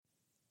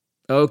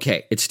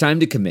Okay, it's time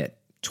to commit.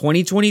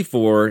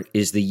 2024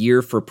 is the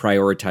year for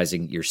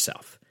prioritizing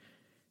yourself.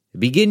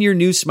 Begin your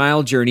new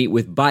smile journey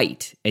with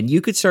Byte, and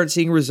you could start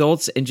seeing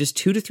results in just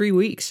 2 to 3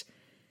 weeks.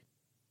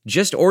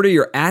 Just order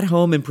your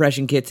at-home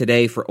impression kit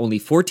today for only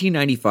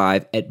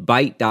 $14.95 at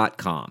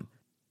Byte.com.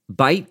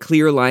 Byte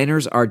clear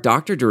liners are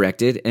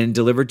doctor-directed and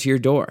delivered to your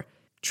door.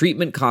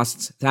 Treatment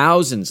costs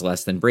thousands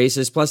less than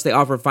braces, plus they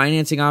offer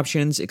financing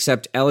options,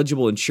 accept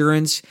eligible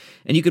insurance,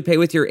 and you could pay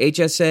with your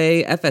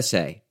HSA,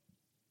 FSA.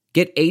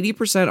 Get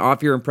 80%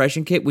 off your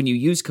impression kit when you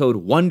use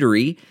code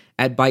WONDERY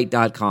at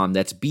Byte.com.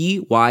 That's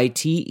BYTE.com.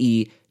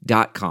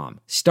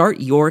 Start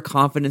your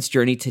confidence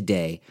journey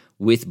today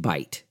with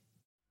Byte.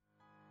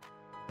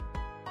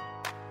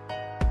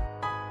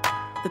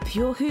 The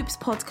Pure Hoops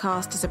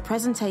podcast is a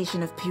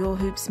presentation of Pure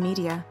Hoops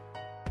Media.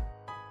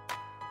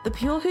 The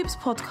Pure Hoops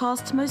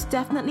podcast most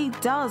definitely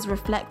does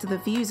reflect the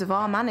views of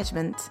our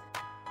management.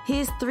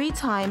 Here's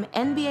 3-time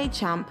NBA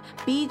champ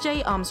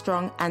BJ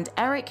Armstrong and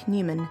Eric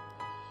Newman.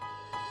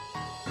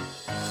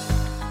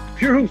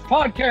 Pure Hoops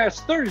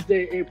Podcast,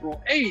 Thursday,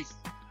 April 8th.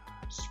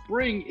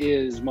 Spring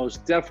is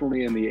most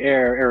definitely in the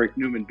air. Eric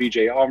Newman,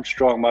 BJ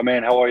Armstrong, my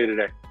man, how are you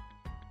today?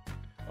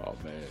 Oh,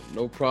 man,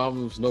 no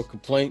problems, no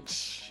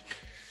complaints.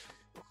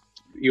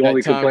 You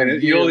only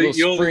complain. You only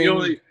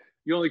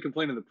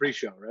complain in the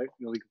pre-show, right?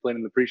 You only complain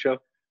in the pre-show.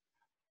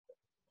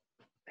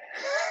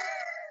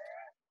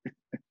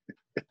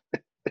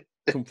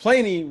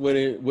 Complaining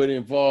would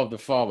involve the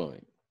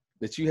following: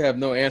 that you have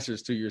no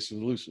answers to your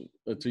solution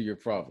or to your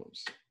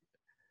problems.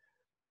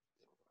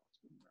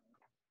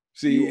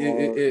 See,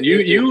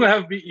 you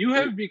have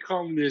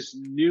become this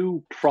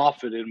new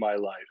prophet in my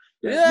life.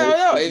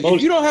 Yeah,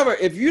 if you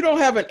don't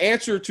have an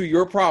answer to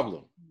your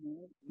problem,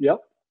 yep.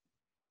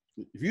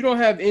 If you don't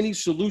have any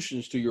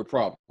solutions to your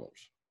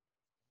problems,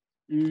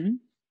 mm-hmm.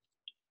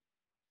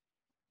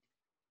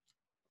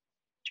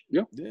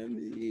 Yep.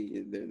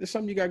 Then there's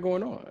something you got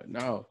going on.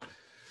 Now,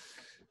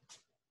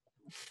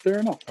 fair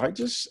enough. Fair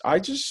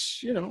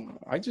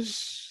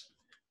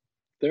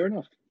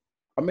enough.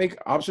 I make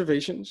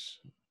observations,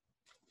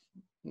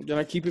 then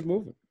I keep it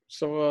moving.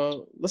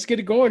 So let's get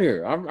it going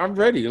here. I'm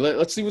ready.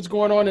 Let's see what's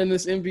going on in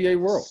this NBA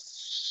world.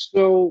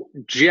 So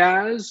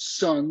Jazz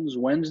Suns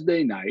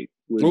Wednesday night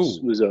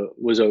was a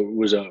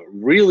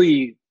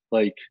really,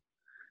 like,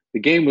 the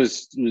game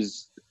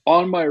was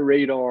on my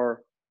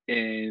radar,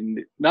 and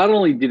not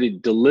only did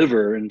it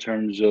deliver in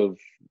terms of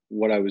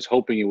what I was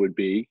hoping it would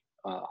be,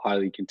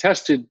 highly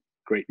contested,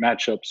 great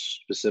matchups,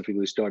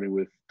 specifically starting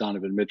with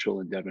Donovan Mitchell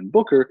and Devin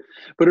Booker,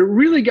 but it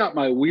really got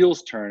my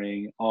wheels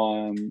turning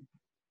on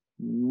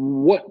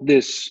what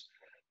this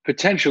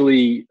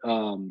potentially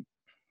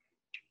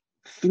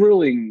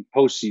thrilling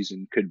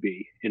postseason could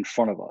be in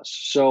front of us.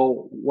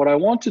 So what I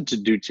wanted to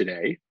do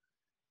today,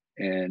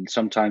 and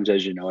sometimes,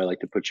 as you know, I like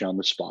to put you on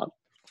the spot,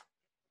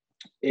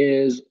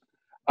 is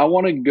I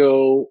want to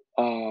go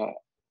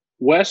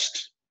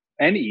west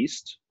and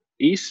east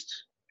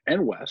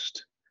and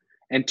west,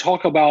 and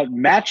talk about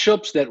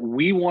matchups that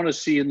we want to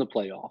see in the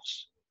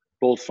playoffs,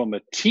 both from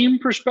a team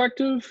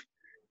perspective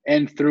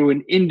and through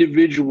an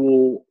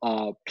individual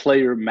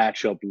player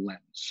matchup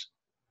lens.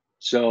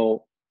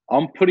 So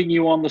I'm putting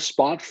you on the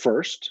spot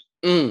first.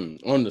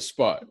 On the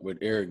spot with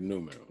Eric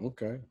Newman.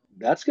 Okay.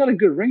 That's got a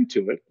good ring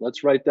to it.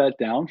 Let's write that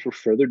down for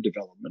further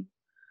development.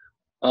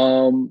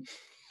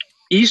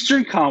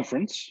 Eastern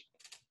Conference.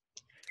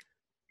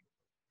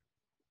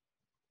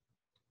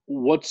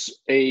 What's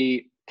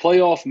a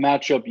playoff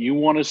matchup you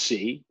want to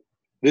see?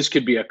 This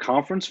could be a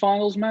conference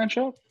finals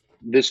matchup.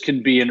 This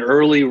can be an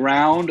early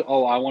round.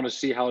 Oh, I want to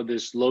see how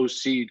this low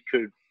seed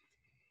could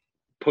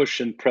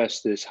push and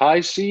press this high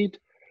seed.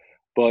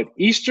 But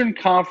Eastern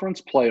Conference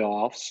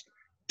playoffs,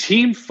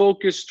 team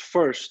focused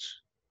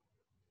first,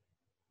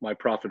 my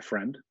prophet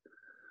friend.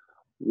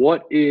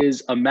 What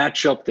is a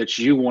matchup that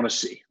you want to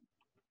see?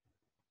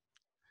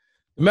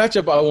 The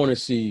matchup I want to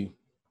see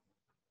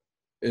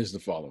is the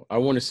following. I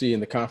want to see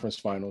in the conference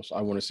finals,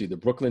 I want to see the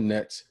Brooklyn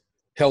Nets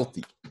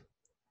healthy.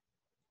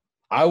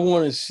 I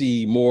want to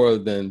see more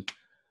than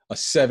a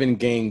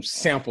 7-game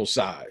sample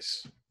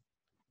size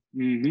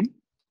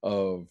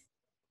of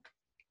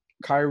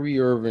Kyrie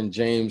Irving,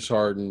 James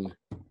Harden,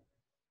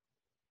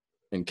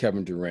 and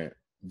Kevin Durant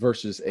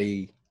versus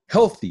a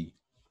healthy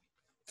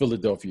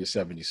Philadelphia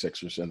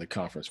 76ers in the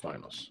conference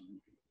finals.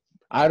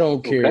 I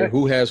don't care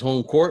who has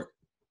home court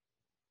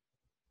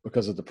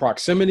because of the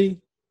proximity.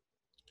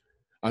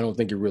 I don't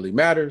think it really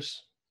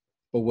matters.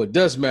 But what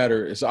does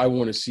matter is I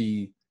want to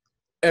see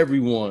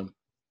everyone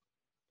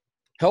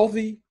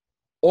healthy,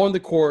 on the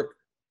court,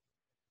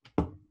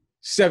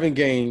 7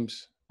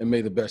 games, and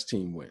may the best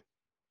team win.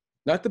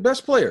 Not the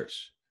best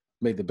players,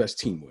 may the best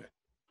team win.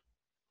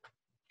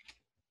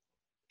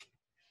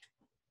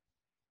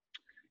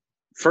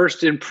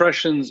 First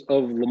impressions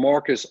of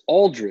LaMarcus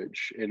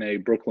Aldridge in a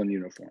Brooklyn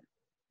uniform.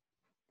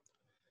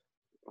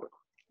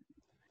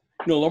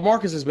 You know,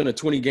 LaMarcus has been a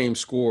 20-game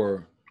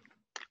scorer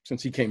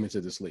since he came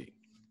into this league.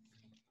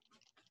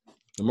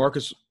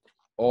 LaMarcus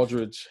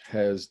Aldridge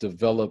has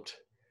developed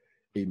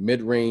a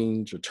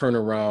mid-range, a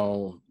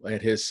turnaround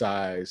at his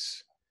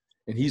size,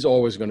 and he's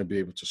always going to be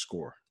able to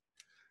score.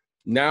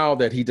 Now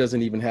that he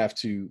doesn't even have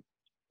to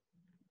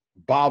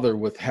bother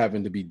with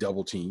having to be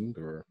double teamed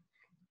or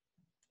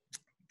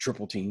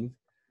triple teamed,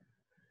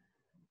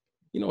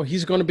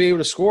 he's going to be able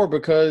to score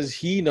because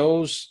he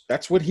knows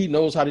that's what he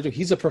knows how to do.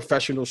 He's a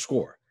professional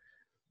scorer.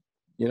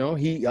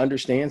 He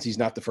understands he's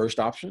not the first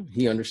option.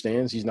 He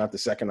understands he's not the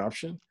second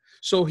option.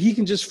 So he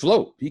can just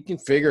float. He can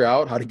figure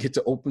out how to get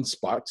to open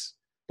spots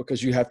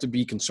because you have to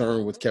be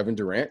concerned with Kevin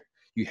Durant.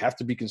 You have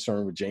to be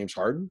concerned with James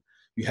Harden.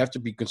 You have to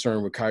be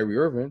concerned with Kyrie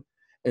Irving.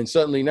 And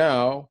suddenly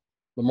now,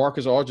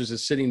 LaMarcus Aldridge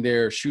is sitting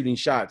there shooting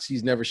shots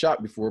he's never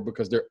shot before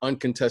because they're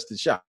uncontested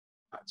shots.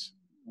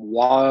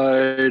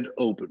 Wide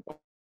open.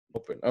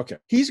 Okay.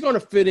 He's going to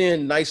fit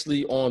in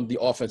nicely on the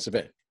offensive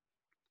end.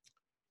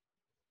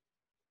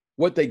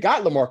 What they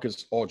got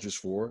LaMarcus Aldridge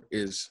for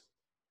is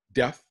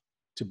depth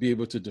to be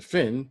able to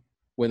defend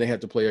when they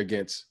had to play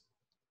against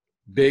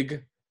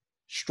bigger,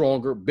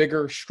 stronger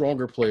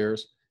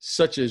players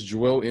such as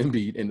Joel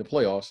Embiid in the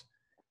playoffs.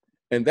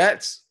 And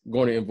that's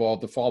going to involve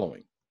the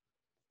following.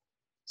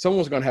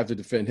 Someone's going to have to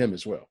defend him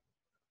as well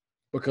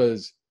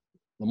because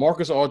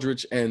LaMarcus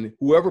Aldridge and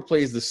whoever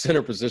plays the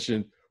center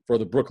position for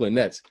the Brooklyn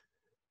Nets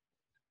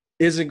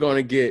isn't going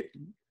to get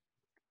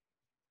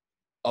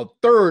a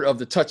third of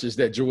the touches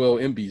that Joel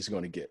Embiid is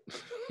going to get.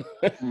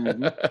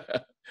 Mm-hmm.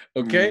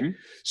 Okay? Mm-hmm.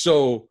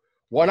 So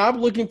what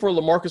I'm looking for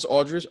LaMarcus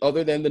Aldridge,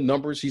 other than the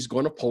numbers he's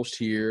going to post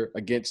here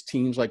against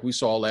teams like we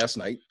saw last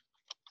night,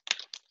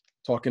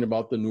 talking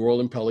about the New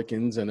Orleans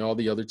Pelicans and all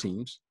the other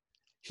teams,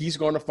 he's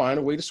going to find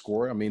a way to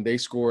score. I mean, they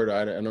scored,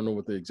 I don't know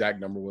what the exact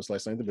number was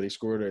last night, but they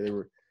scored,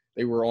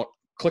 they were on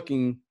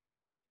clicking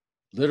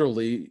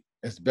literally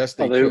as best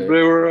they could.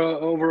 They were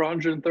over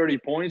 130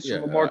 points,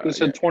 and LaMarcus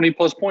had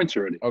 20-plus points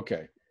already.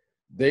 Okay.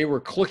 They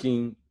were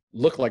clicking,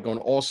 looked like on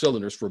all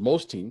cylinders for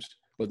most teams,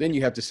 but then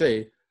you have to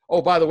say,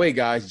 oh, by the way,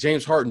 guys,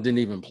 James Harden didn't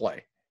even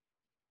play.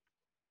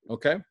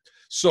 Okay?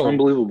 So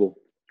unbelievable.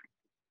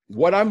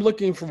 What I'm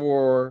looking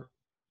for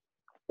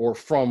or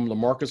from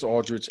LaMarcus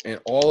Aldridge and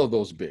all of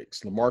those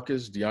bigs,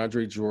 LaMarcus,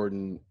 DeAndre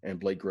Jordan, and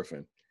Blake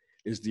Griffin,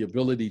 is the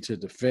ability to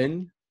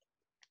defend,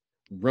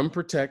 rim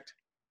protect,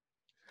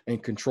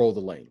 and control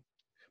the lane.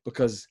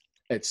 Because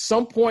at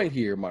some point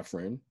here, my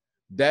friend,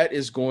 that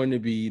is going to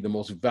be the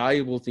most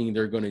valuable thing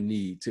they're going to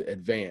need to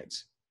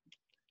advance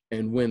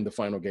and win the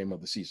final game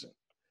of the season.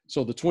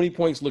 So the 20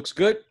 points looks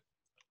good.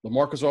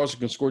 LaMarcus Aldridge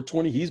can score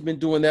 20. He's been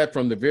doing that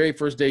from the very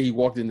first day he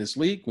walked in this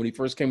league. When he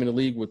first came in the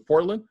league with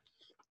Portland,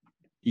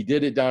 he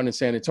did it down in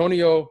San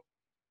Antonio,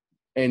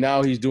 and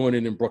now he's doing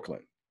it in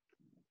Brooklyn.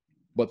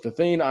 But the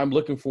thing I'm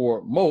looking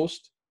for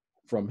most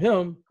from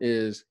him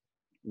is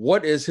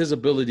what is his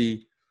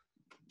ability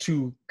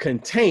to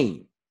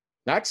contain,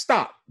 not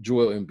stop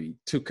Joel Embiid,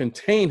 to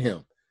contain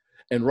him.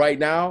 And right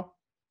now,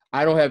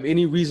 I don't have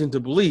any reason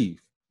to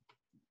believe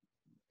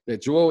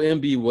that Joel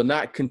Embiid will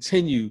not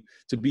continue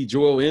to be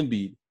Joel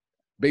Embiid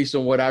based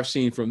on what I've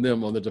seen from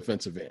them on the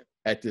defensive end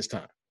at this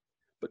time.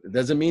 But it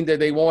doesn't mean that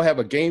they won't have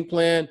a game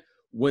plan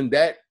when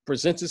that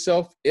presents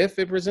itself, if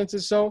it presents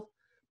itself.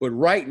 But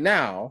right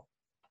now,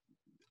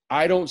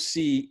 I don't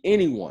see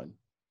anyone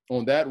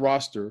on that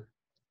roster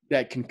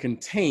that can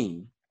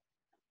contain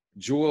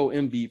Joel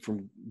Embiid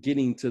from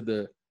getting to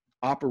the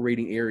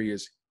operating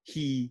areas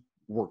he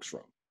works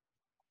from.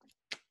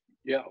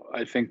 Yeah,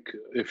 I think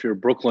if you're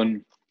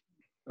Brooklyn,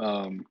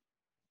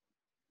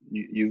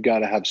 you've got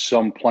to have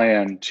some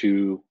plan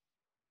to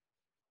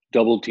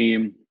double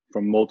team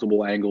from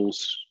multiple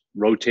angles,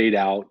 rotate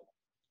out,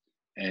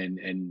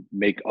 and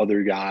make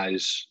other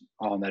guys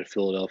on that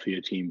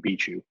Philadelphia team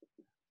beat you.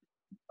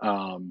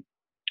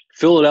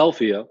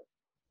 Philadelphia,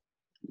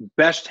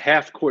 best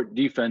half-court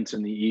defense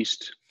in the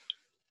East.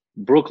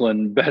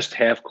 Brooklyn, best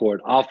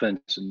half-court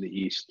offense in the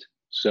East.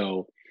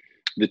 So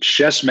the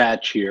chess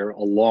match here,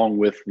 along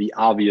with the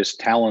obvious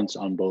talents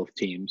on both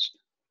teams,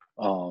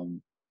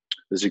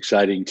 is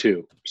exciting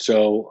too.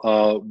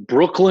 So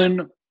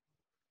Brooklyn,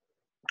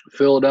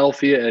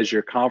 Philadelphia as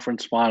your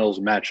conference finals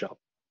matchup.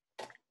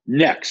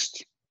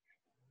 Next,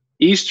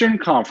 Eastern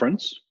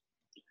Conference,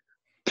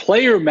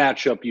 player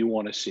matchup you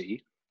want to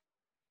see.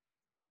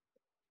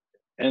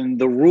 And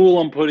the rule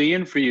I'm putting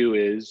in for you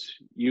is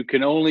you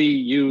can only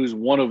use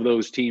one of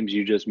those teams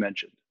you just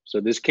mentioned. So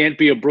this can't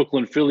be a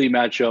Brooklyn-Philly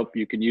matchup.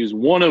 You can use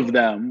one of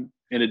them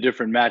in a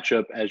different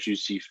matchup as you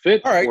see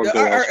fit. All right. Or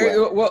go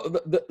elsewhere. Well,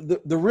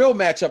 the real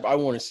matchup I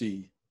want to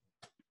see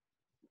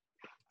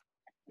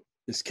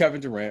is Kevin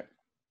Durant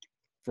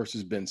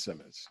versus Ben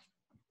Simmons.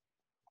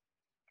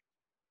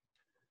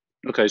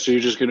 Okay, so you're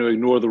just going to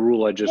ignore the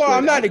rule I just Well, laid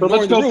I'm not out. ignoring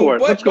Let's the go rule, for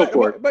it. Let's go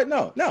for it. But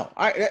no.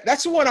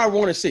 That's the one I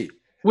want to see.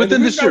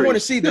 Within the series. I want to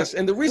see this,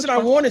 and the reason I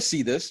want to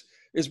see this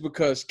is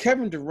because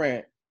Kevin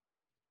Durant,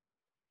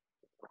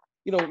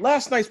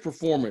 last night's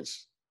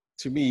performance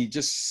to me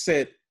just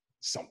said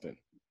something.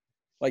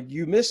 Like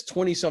you missed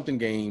 20-something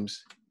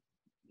games.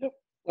 Yep,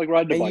 like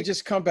riding the and bike. you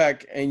just come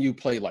back and you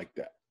play like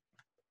that.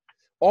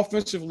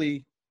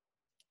 Offensively,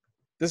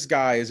 this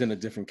guy is in a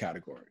different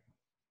category.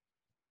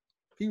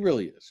 He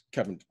really is.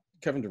 Kevin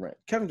Durant.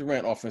 Kevin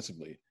Durant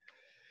offensively.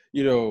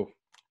 You know,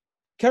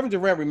 Kevin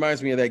Durant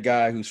reminds me of that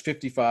guy who's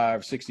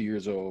 55, 60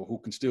 years old who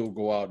can still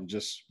go out and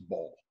just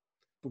ball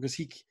because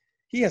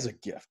he has a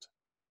gift.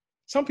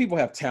 Some people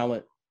have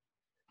talent.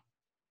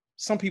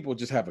 Some people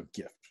just have a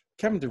gift.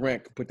 Kevin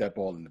Durant can put that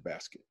ball in the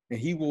basket, and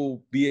he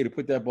will be able to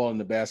put that ball in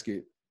the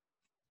basket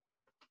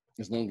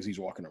as long as he's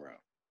walking around.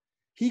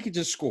 He could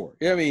just score.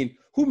 I mean,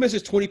 who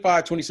misses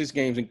 25, 26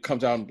 games and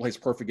comes out and plays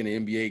perfect in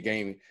an NBA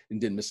game and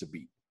didn't miss a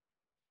beat?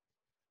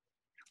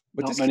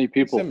 But Not many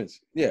people. Ben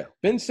Simmons. Yep.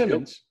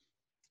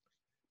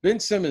 Ben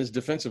Simmons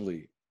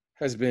defensively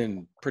has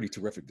been pretty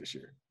terrific this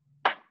year.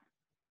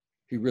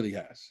 He really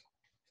has.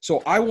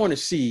 So I want to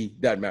see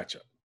that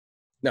matchup.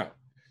 Now,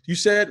 you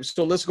said,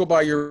 so let's go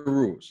by your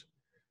rules.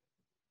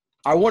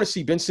 I want to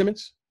see Ben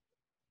Simmons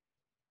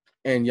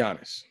and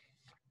Giannis.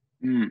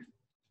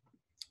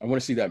 I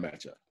want to see that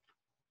matchup.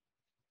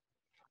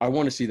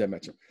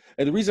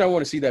 And the reason I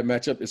want to see that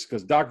matchup is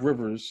because Doc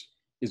Rivers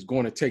is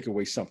going to take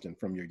away something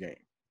from your game.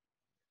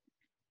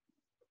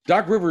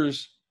 Doc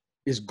Rivers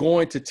is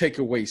going to take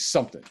away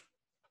something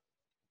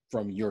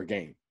from your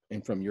game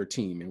and from your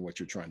team and what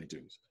you're trying to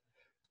do.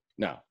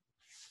 Now,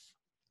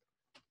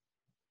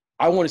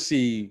 I want to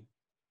see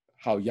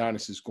how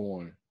Giannis is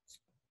going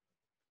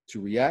to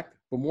react,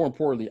 but more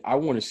importantly, I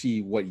want to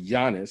see what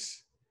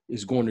Giannis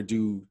is going to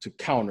do to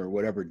counter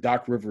whatever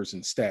Doc Rivers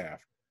and staff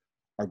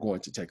are going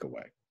to take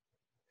away.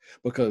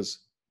 Because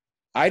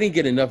I didn't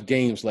get enough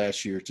games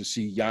last year to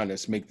see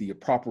Giannis make the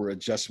proper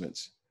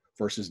adjustments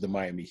versus the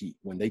Miami Heat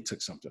when they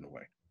took something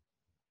away.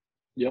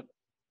 Yep.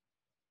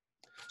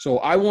 So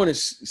I want to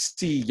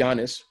see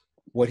Giannis,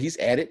 what he's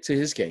added to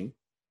his game,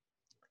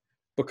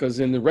 because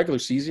in the regular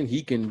season,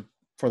 he can,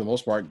 for the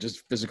most part,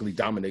 just physically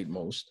dominate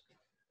most.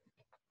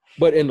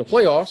 But in the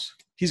playoffs,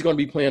 he's going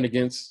to be playing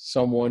against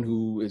someone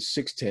who is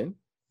 6'10",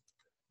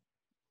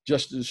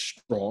 just as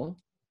strong,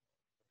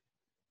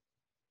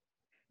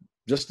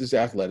 just as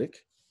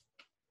athletic,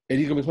 and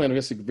he's going to be playing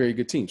against a very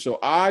good team. So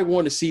I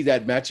want to see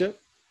that matchup.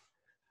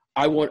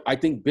 I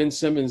think Ben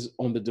Simmons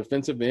on the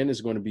defensive end is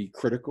going to be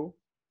critical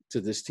to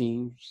this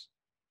team's,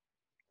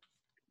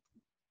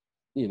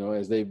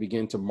 as they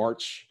begin to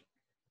march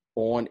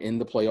on in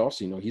the playoffs.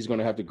 He's going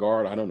to have to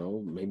guard, I don't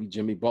know, maybe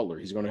Jimmy Butler.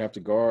 He's going to have to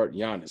guard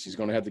Giannis. He's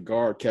going to have to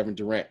guard Kevin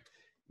Durant.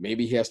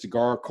 Maybe he has to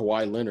guard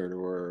Kawhi Leonard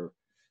or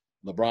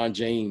LeBron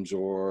James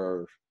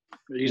or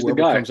he's whoever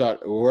the guy. Comes out,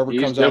 whoever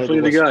he's comes out of the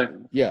definitely the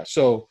guy. Yeah,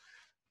 so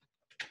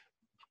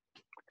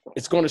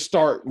it's going to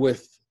start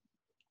with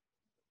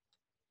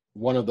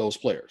one of those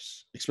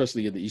players,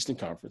 especially in the Eastern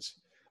Conference,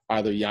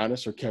 either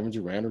Giannis or Kevin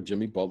Durant or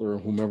Jimmy Butler or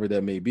whomever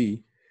that may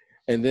be.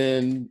 And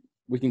then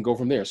we can go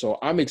from there. So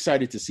I'm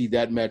excited to see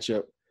that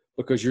matchup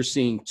because you're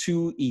seeing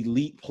two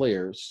elite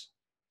players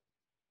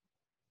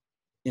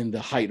in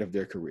the height of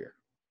their career.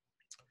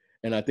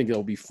 And I think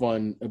it'll be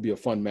fun. It'll be a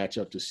fun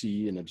matchup to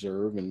see and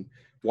observe and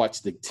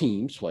watch the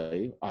teams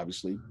play,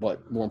 obviously,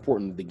 but more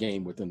important, the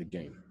game within the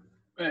game.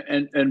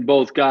 And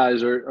both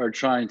guys are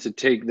trying to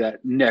take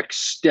that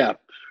next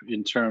step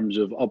in terms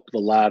of up the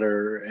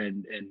ladder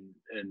and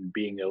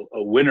being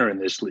a winner in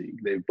this league.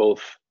 They've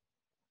both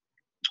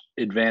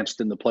advanced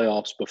in the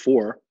playoffs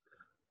before.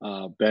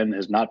 Ben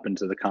has not been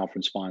to the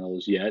conference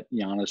finals yet.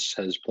 Giannis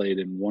has played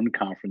in one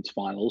conference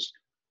finals.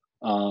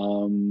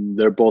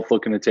 They're both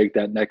looking to take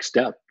that next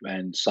step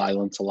and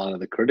silence a lot of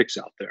the critics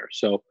out there.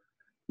 So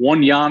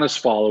one Giannis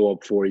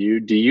follow-up for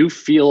you. Do you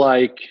feel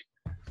like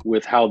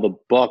with how the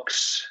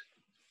Bucks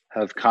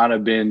have kind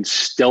of been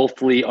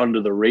stealthily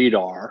under the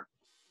radar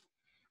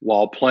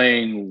while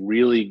playing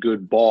really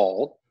good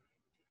ball,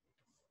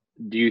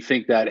 do you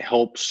think that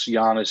helps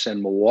Giannis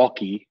and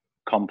Milwaukee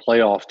come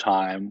playoff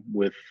time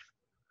with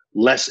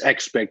less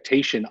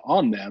expectation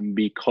on them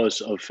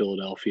because of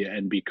Philadelphia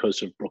and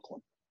because of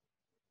Brooklyn?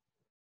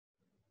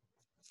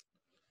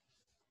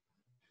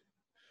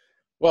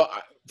 Well,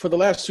 for the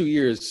last 2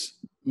 years,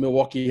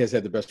 Milwaukee has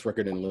had the best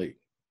record in the league.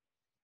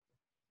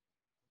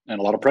 And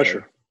a lot of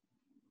pressure.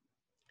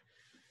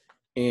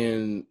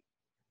 And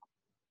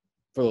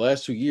for the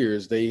last 2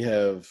 years, they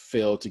have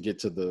failed to get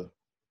to the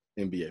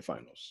NBA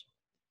Finals.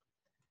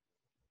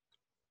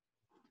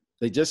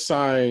 They just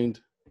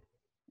signed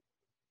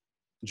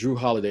Drew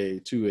Holiday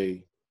to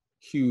a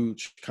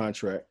huge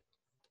contract.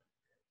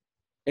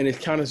 And it's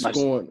kind of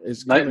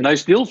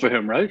nice deal for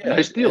him, right? Yeah,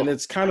 nice deal. And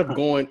it's kind of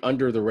going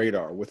under the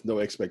radar with no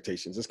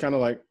expectations. It's kind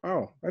of like,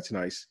 oh, that's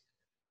nice.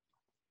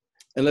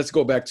 And let's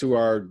go back to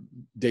our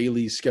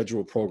daily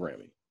scheduled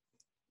programming.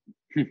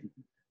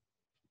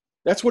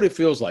 That's what it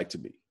feels like to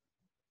me.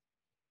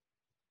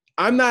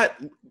 I'm not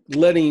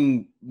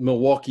letting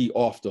Milwaukee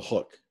off the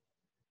hook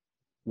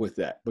with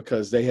that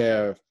because they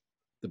have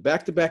the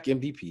back-to-back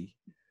MVP.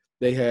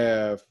 They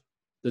have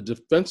the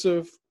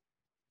defensive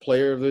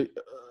player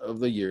of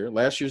the year,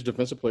 last year's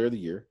defensive player of the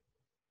year.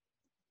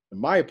 In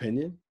my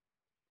opinion,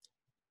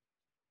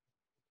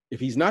 if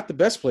he's not the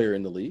best player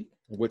in the league,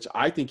 which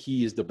I think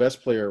he is the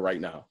best player right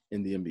now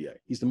in the NBA.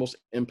 He's the most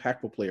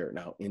impactful player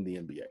now in the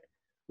NBA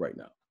right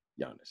now,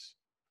 Giannis.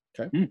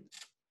 Okay?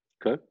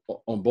 Okay.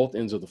 On both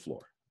ends of the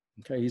floor.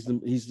 Okay,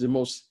 he's the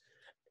most,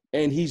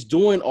 and he's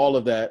doing all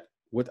of that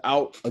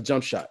without a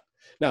jump shot.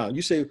 Now,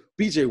 you say,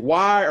 BJ,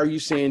 why are you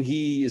saying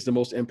he is the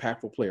most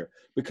impactful player?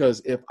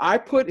 Because if I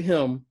put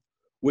him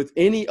with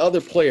any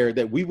other player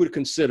that we would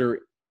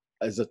consider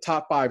as a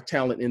top 5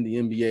 talent in the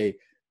NBA,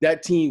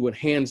 that team would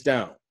hands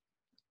down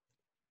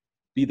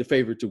be the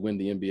favorite to win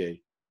the NBA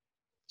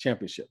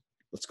championship.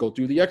 Let's go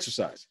through the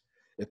exercise.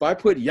 If I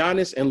put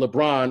Giannis and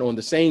LeBron on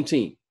the same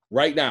team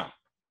right now,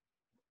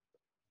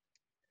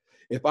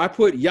 if I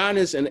put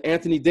Giannis and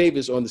Anthony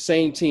Davis on the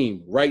same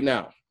team right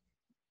now,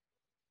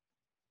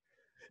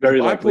 Very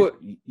if likely. I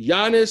put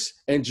Giannis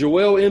and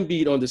Joel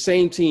Embiid on the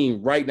same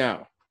team right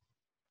now,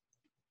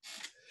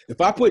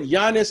 if I put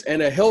Giannis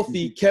and a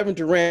healthy Kevin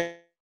Durant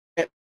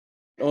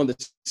on the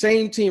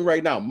same team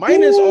right now,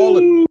 minus all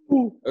of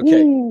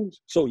okay.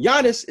 So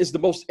Giannis is the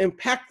most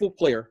impactful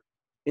player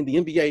in the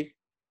NBA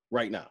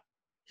right now.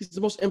 He's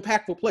the most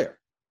impactful player.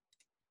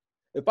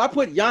 If I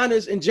put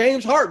Giannis and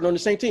James Harden on the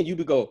same team, you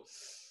would go,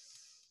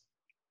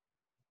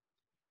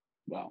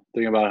 wow.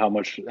 Think about how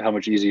much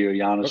easier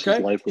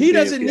Giannis' life would be. He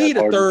doesn't need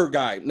a Harden. third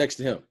guy next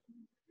to him.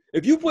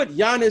 If you put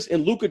Giannis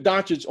and Luka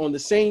Doncic on the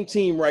same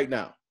team right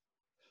now,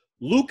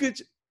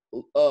 Giannis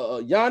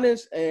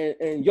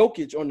and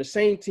Jokic on the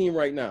same team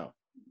right now,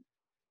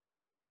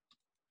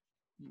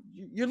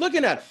 you're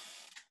looking at it.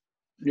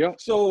 Yeah.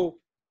 So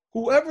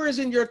whoever is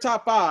in your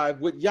top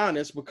 5 with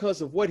Giannis,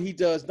 because of what he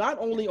does, not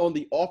only on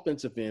the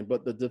offensive end,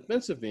 but the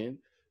defensive end,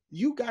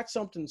 you got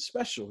something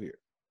special here.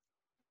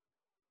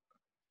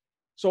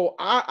 So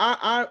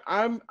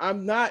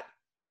I'm not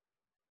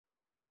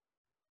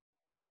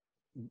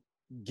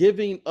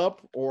giving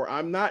up, or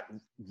I'm not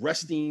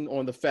resting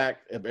on the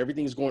fact of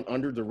everything's going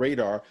under the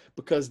radar,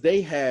 because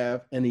they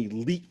have an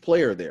elite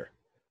player there,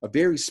 a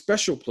very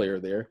special player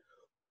there,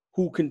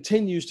 who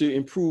continues to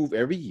improve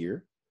every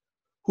year,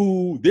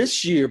 who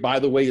this year, by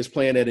the way, is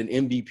playing at an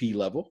MVP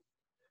level.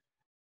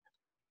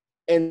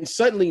 And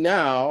suddenly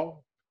now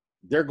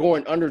they're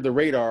going under the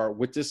radar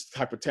with this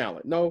type of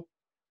talent. No,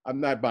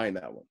 I'm not buying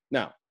that one.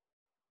 Now,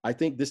 I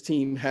think this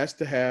team has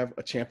to have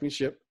a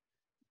championship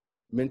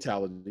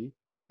mentality,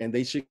 and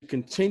they should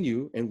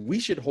continue, and we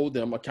should hold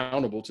them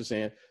accountable to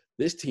saying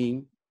this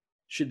team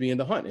should be in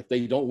the hunt. If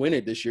they don't win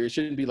it this year, it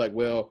shouldn't be like,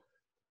 well,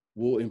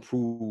 we'll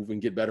improve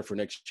and get better for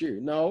next year.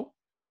 No,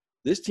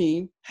 this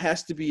team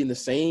has to be in the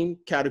same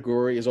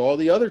category as all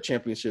the other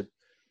championship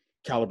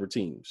caliber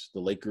teams, the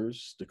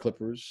Lakers, the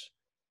Clippers,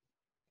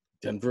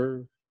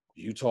 Denver,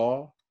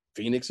 Utah,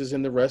 Phoenix is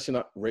in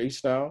the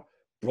race now,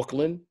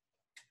 Brooklyn,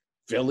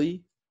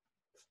 Philly.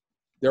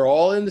 They're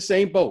all in the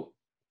same boat.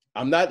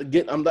 I'm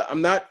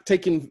not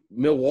taking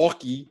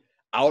Milwaukee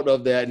out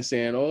of that and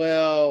saying, oh,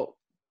 well,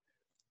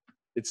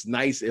 it's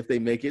nice if they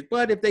make it,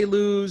 but if they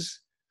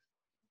lose,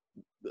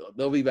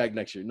 they'll be back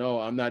next year.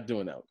 No, I'm not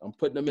doing that. I'm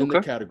putting them in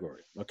the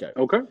category. Okay.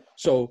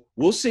 So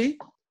we'll see.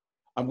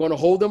 I'm going to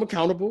hold them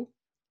accountable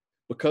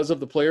because of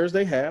the players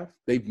they have.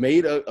 They've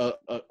made a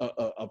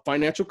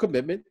financial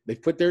commitment. They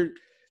put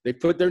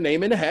their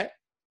name in the hat,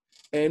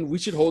 and we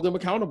should hold them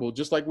accountable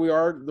just like we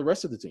are the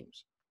rest of the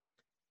teams.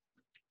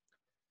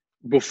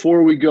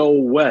 Before we go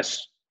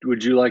west,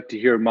 would you like to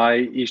hear my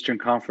Eastern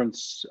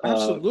Conference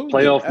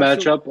playoff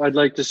matchup I'd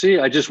like to see?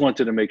 I just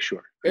wanted to make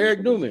sure.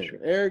 Eric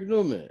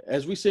Newman,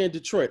 as we say in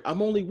Detroit,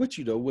 I'm only with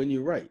you, though, when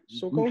you're right.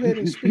 So go ahead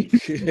and speak.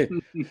 I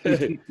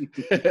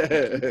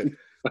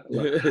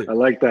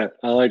like that.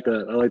 I like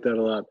that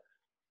a lot.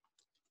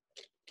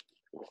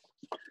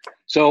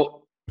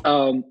 So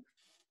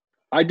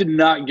I did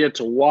not get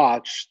to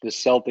watch the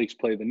Celtics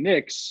play the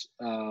Knicks.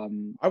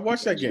 I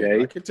watched that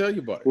game. I can tell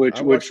you about it. Which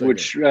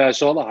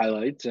saw the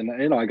highlights,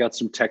 and I got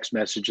some text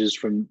messages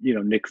from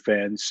Knick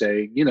fans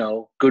saying,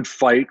 good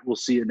fight. We'll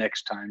see you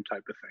next time,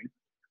 type of thing.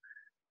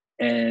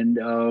 And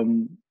I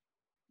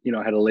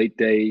had a late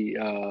day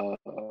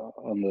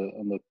on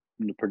the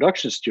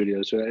production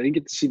studio, so I didn't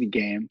get to see the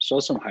game. Saw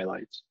some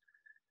highlights,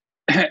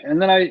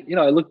 and then I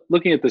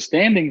looking at the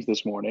standings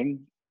this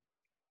morning.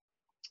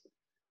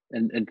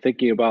 And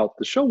thinking about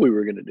the show we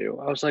were going to do,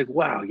 I was like,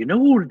 wow, what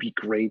would be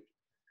great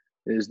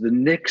is the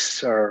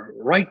Knicks are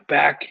right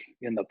back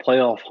in the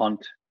playoff hunt.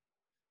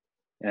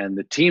 And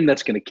the team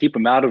that's going to keep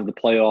them out of the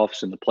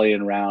playoffs and the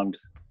play-in round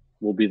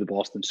will be the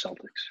Boston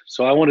Celtics.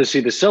 So I want to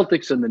see the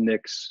Celtics and the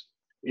Knicks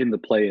in the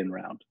play-in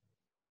round.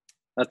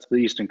 That's the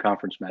Eastern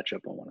Conference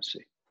matchup I want to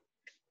see.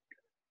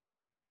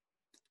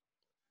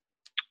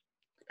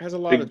 Has a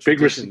lot of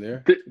tradition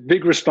there.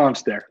 Big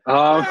response there.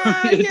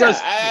 It does.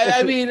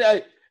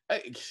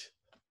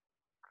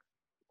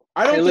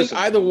 I don't think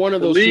either one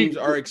of those teams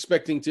are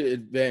expecting to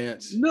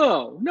advance.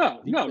 No,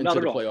 not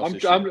at all. I'm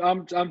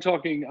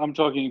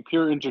talking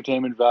pure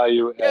entertainment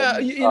value. Yeah,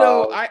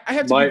 and, I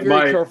have to be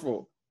very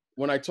careful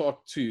when I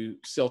talk to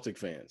Celtic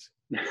fans.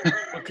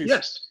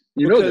 Yes,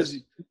 because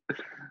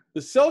the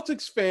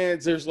Celtics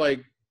fans, there's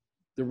like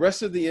the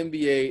rest of the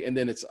NBA, and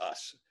then it's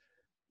us.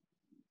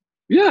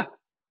 Yeah.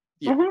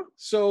 Uh-huh.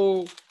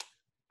 So.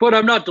 But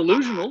I'm not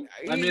delusional.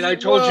 I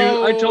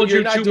told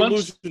you 2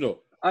 months.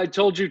 I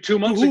told you 2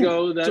 months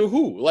ago that to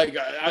who? Like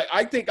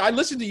I think I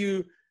listened to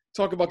you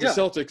talk about the Yeah.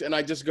 Celtics, and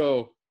I just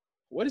go,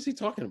 "What is he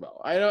talking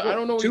about?" I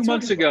don't know. What 2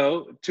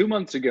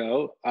 months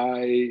ago,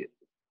 I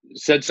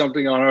said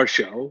something on our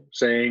show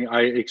saying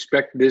I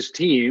expect this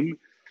team,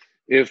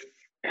 if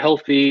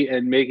healthy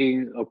and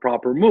making a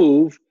proper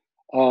move,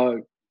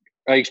 I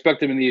expect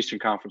them in the Eastern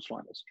Conference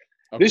Finals.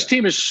 Okay. This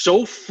team is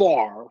so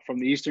far from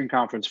the Eastern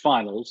Conference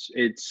Finals,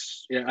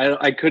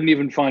 I couldn't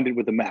even find it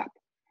with a map.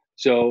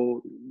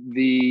 So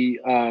the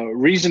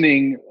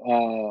reasoning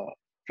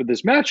for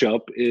this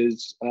matchup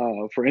is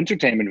for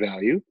entertainment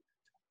value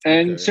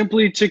and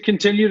simply to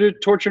continue to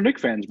torture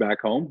Knicks fans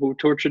back home who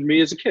tortured me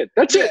as a kid.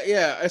 That's it.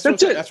 Yeah, that's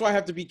it. That's why I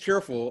have to be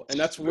careful, and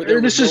that's where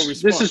there was no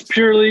response. This is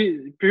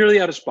purely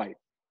out of spite.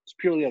 It's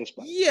purely out of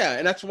spite. Yeah,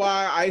 and that's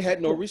why I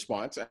had no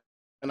response,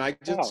 and I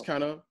just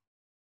kind of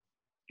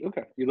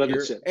you let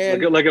it sit,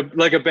 and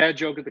like a bad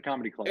joke at the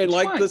comedy club. And it's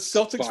like fine. the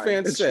Celtics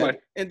fan said,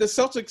 and the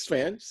Celtics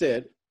fan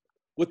said,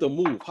 with a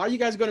move, how are you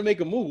guys going to make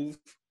a move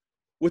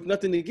with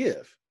nothing to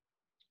give?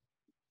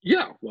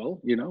 Yeah, well,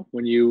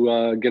 when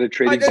you get a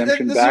trade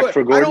exemption back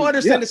for Gordon. I don't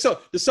understand the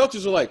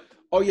Celtics are like,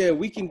 oh yeah,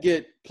 we can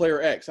get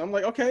player X. I'm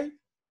like, okay,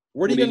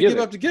 what are you going to give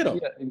up to get him?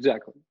 Yeah,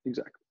 exactly.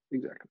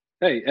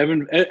 Hey,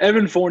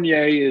 Evan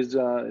Fournier is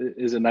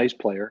a nice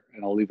player,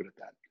 and I'll leave it at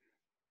that.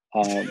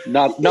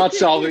 Not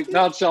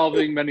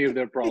solving many of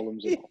their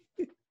problems at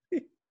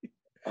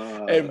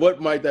all. And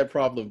what might that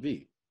problem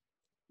be?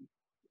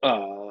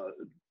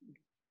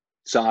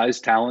 Size,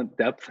 talent,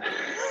 depth.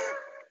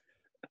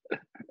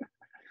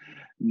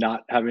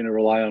 Not having to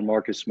rely on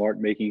Marcus Smart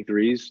making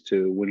threes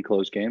to win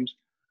close games.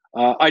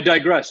 I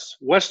digress.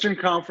 Western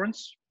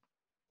Conference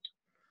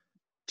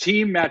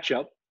team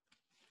matchup.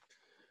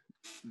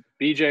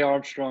 BJ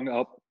Armstrong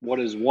up. What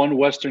is one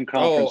Western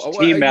Conference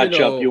team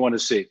matchup you want to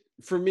see?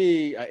 For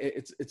me,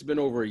 it's been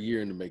over a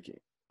year in the making.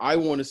 I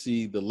want to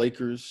see the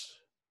Lakers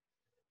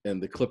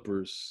and the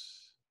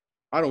Clippers.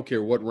 I don't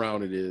care what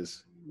round it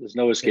is. There's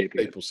no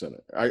escaping Staples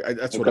Center.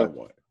 That's what I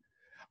want.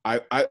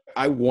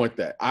 I want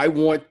that. I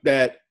want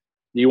that.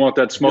 You want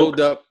that smoke? Build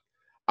up.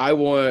 I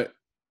want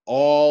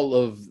all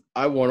of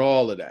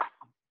that.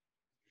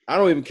 I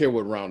don't even care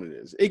what round it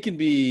is. It can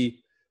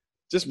be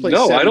just play.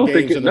 No, I don't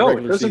think it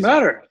doesn't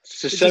matter.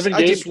 It's a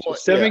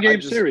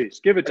seven-game series.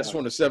 Give it to I just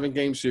want a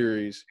 7-game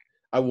series.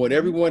 I want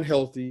everyone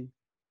healthy.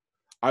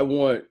 I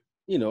want,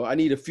 I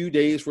need a few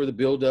days for the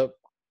build up.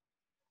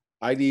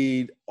 I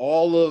need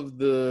all of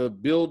the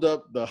build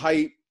up, the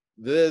hype,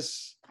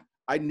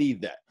 I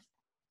need that.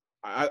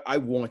 I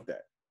want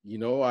that.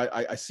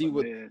 I see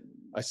what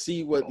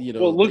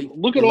Well,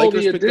 look at all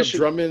the additions. Picked up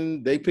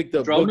Drummond. They picked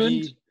up Drummond,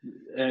 Boogie.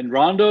 And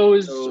Rondo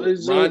is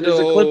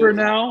a Clipper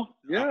now.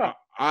 Yeah,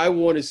 I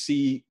want to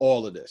see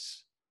all of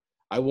this.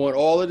 I want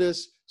all of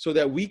this so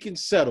that we can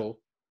settle.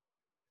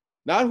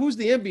 Not who's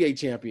the NBA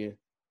champion,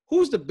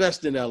 who's the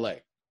best in LA.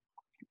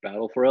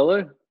 Battle for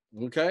LA.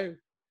 Okay.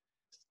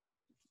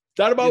 It's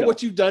not about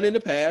what you've done in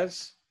the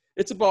past.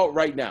 It's about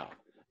right now.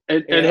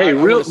 And hey,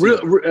 real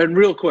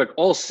quick,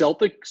 all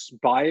Celtics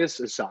bias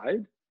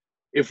aside,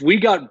 if we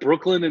got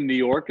Brooklyn and New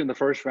York in the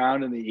first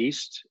round in the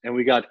East, and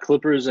we got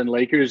Clippers and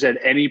Lakers at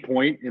any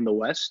point in the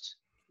West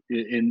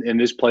in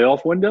this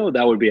playoff window,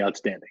 that would be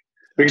outstanding.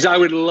 Because I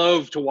would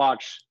love to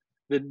watch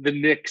the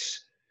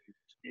Knicks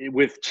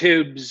with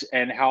Tibbs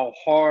and how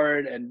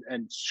hard and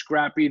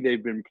scrappy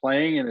they've been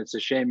playing, and it's a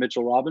shame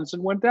Mitchell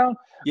Robinson went down.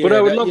 Yeah, but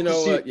I would love to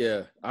see. What?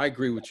 Yeah, I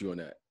agree with you on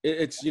that.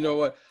 It's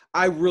what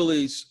I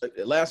really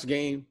last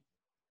game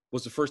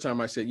was the first time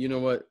I said,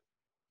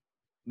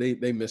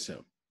 they miss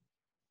him.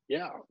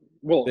 Yeah,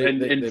 well,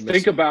 they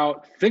think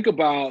about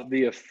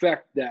the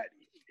effect that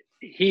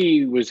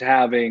he was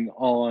having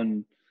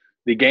on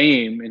the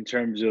game in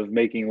terms of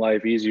making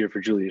life easier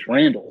for Julius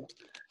Randle.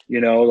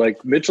 Like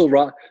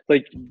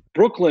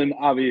Brooklyn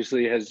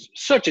obviously has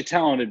such a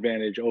talent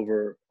advantage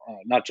over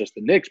not just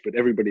the Knicks, but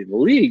everybody in the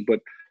league. But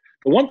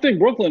the one thing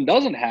Brooklyn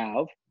doesn't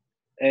have,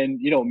 and,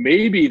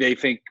 maybe they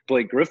think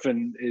Blake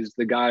Griffin is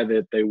the guy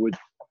that they would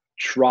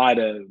try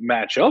to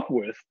match up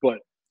with, but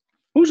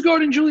who's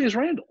guarding Julius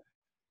Randle?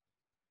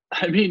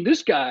 I mean,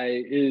 this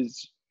guy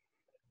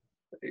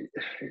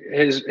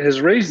has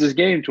raised his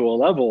game to a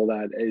level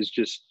that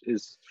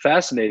is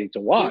fascinating to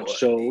watch.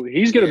 So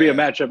he's going to be a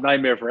matchup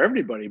nightmare for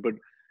everybody. But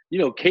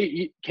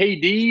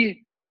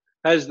KD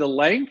has the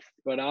length,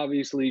 but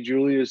obviously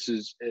Julius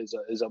is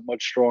a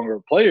much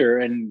stronger player.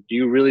 And do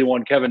you really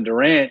want Kevin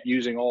Durant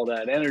using all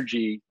that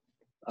energy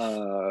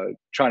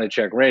trying to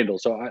check Randall?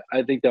 So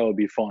I think that would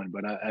be fun.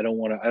 But I don't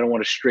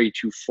want to stray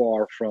too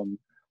far from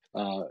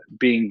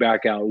being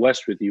back out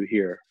west with you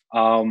here.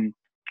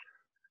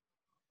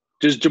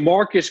 Does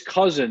DeMarcus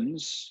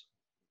Cousins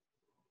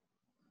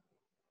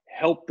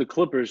help the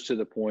Clippers to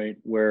the point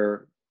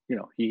where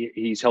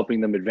he's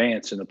helping them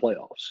advance in the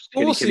playoffs?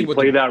 Can he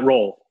play that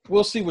role?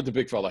 We'll see what the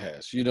big fella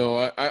has.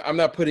 I'm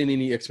not putting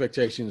any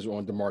expectations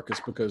on DeMarcus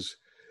because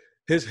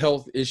his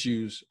health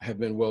issues have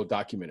been well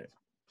documented.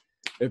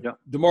 If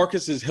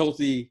DeMarcus is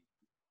healthy,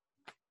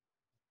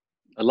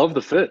 I love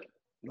the fit.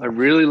 I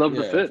really love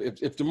the fit.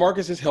 If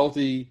DeMarcus is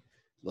healthy,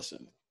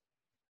 listen.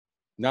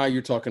 Now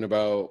you're talking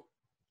about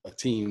a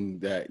team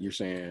that you're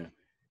saying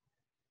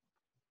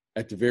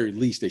at the very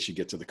least they should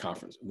get to the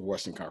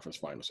Western Conference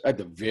Finals. At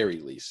the very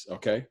least,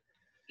 okay?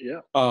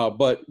 Yeah.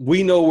 But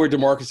we know where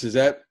DeMarcus is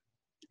at.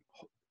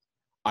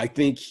 I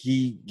think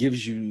he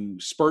gives you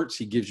spurts.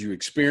 He gives you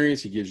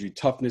experience. He gives you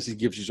toughness. He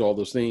gives you all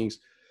those things.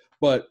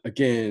 But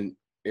again,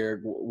 Eric,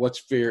 what's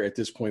fair at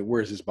this point?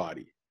 Where's his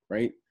body,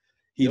 right?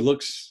 He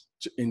looks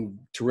in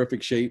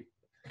terrific shape.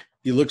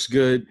 He looks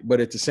good.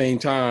 But at the same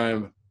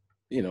time,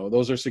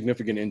 those are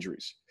significant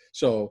injuries.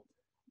 So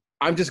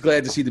I'm just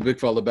glad to see the big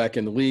fella back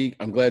in the league.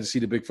 I'm glad to see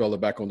the big fella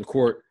back on the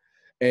court.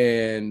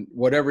 And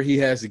whatever he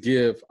has to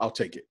give, I'll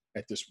take it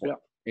at this point.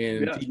 Yeah.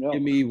 And if he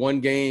give me one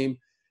game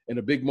in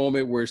a big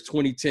moment where it's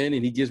 2010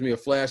 and he gives me a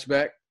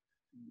flashback,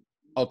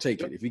 I'll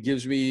take it. If he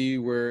gives me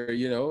where,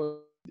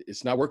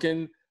 it's not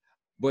working,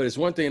 but it's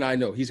one thing I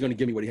know, he's going to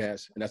give me what he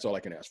has, and that's all I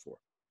can ask for.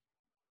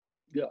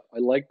 Yeah, I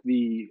like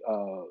the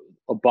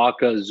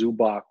Ibaka,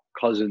 Zubac,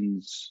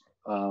 Cousins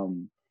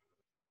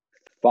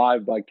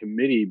 5 by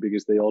committee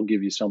because they all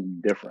give you something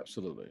different.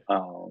 Absolutely.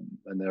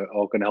 And they're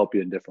all going to help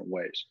you in different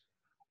ways.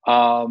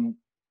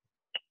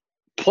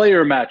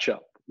 Player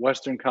matchup,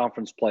 Western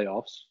Conference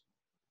playoffs.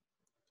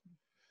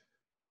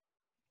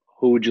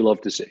 Who would you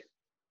love to see?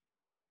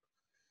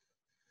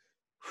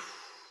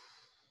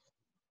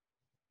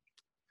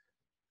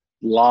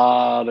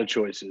 Lot of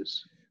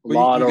choices. A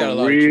lot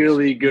of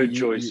really good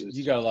choices.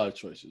 You got a lot of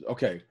choices.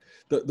 Okay.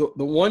 The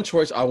one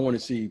choice I want to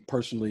see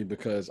personally,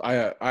 because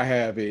I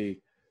have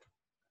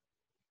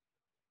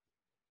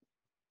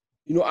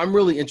I'm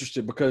really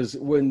interested because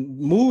when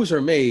moves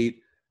are made,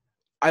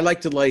 I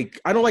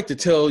don't like to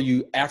tell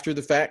you after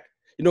the fact.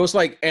 It's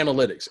like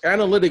analytics.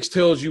 Analytics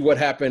tells you what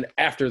happened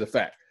after the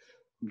fact.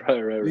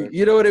 Right.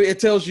 You know what I mean? It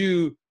tells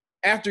you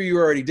after you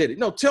already did it.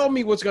 No, tell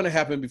me what's going to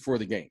happen before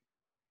the game.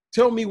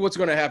 Tell me what's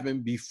going to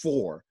happen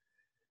before.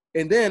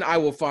 And then I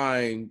will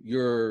find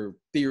your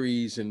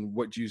theories and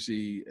what you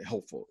see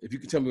helpful. If you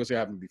can tell me what's going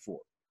to happen before.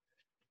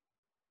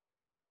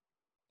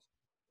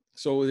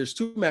 So there's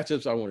 2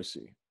 matchups I want to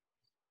see.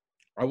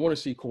 I want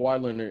to see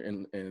Kawhi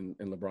Leonard and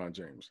LeBron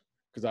James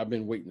because I've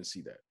been waiting to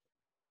see that.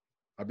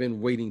 I've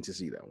been waiting to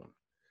see that one.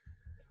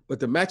 But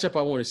the matchup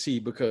I want to see,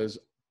 because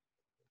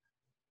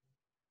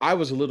I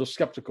was a little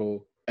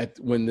skeptical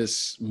when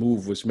this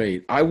move was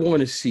made. I want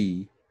to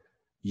see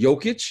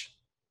Jokic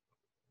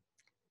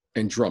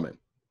and Drummond.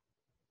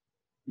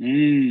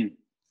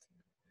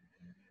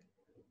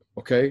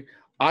 Okay.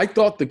 I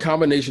thought the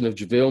combination of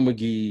JaVale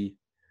McGee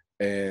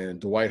and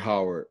Dwight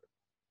Howard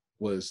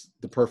was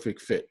the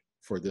perfect fit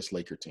for this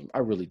Laker team. I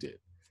really did.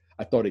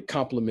 I thought it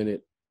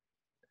complemented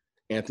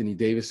Anthony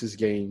Davis's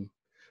game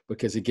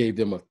because it gave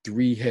them a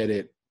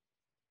 3-headed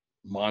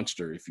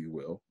monster, if you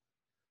will,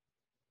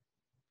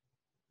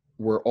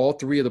 where all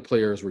 3 of the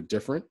players were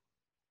different.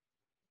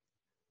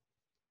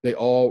 They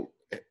all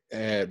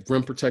had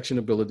rim protection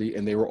ability,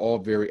 and they were all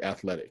very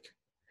athletic.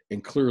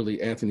 And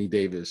clearly, Anthony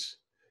Davis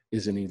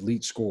is an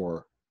elite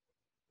scorer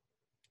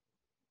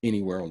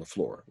anywhere on the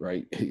floor,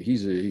 right?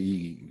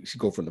 He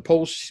go from the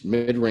post,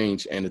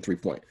 mid-range, and the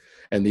 3-point.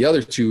 And the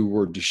other 2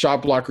 were the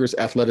shot blockers,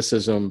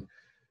 athleticism.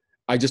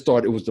 I just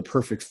thought it was the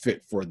perfect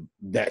fit for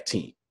that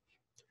team.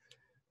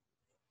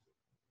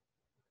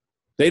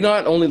 They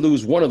not only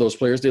lose one of those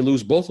players, they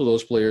lose both of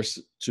those players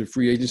to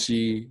free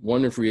agency,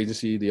 one in free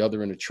agency, the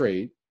other in a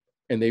trade,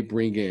 and they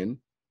bring in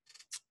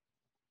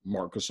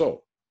Marc Gasol.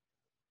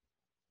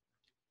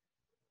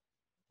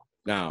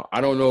 Now,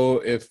 I don't know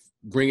if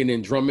bringing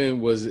in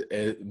Drummond was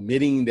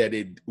admitting that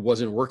it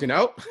wasn't working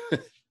out,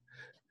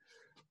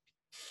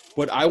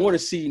 but I want to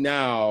see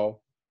now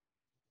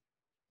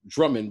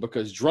Drummond,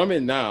 because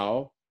Drummond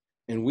now,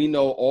 and we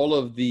know all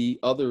of the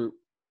other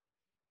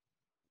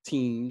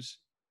teams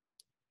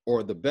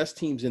or the best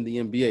teams in the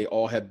NBA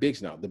all have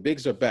bigs now. The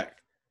bigs are back.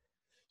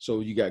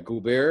 So you got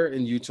Gobert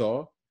in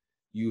Utah.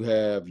 You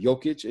have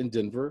Jokic in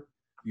Denver.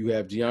 You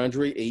have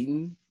DeAndre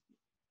Ayton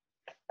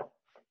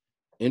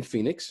in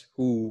Phoenix,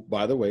 who,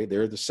 by the way,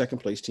 they're the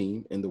second-place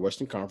team in the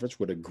Western Conference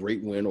with a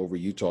great win over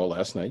Utah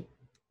last night.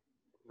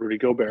 Rudy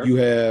Gobert. You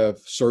have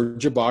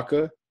Serge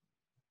Ibaka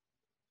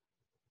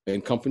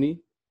and company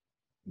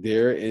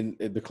there in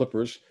the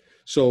Clippers.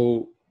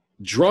 So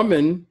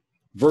Drummond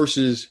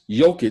versus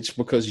Jokic,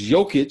 because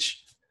Jokic,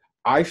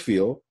 I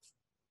feel,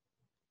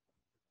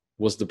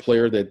 was the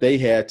player that they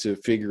had to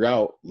figure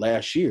out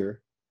last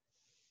year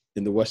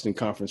in the Western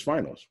Conference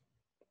Finals.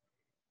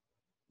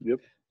 Yep.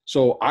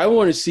 So I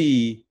want to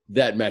see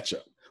that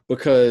matchup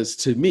because,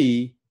 to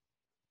me,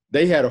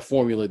 they had a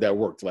formula that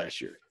worked last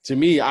year. To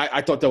me,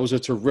 I thought that was a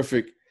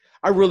terrific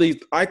 –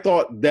 I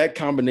thought that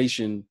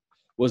combination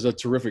was a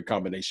terrific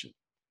combination.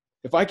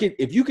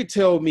 If you could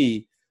tell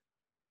me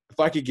if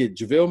I could get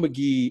JaVale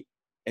McGee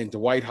and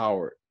Dwight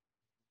Howard,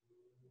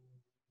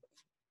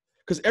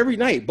 because every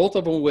night both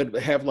of them would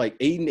have like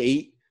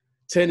 8-8,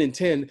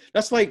 10-10.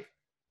 That's like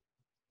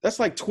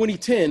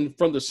 2010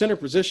 from the center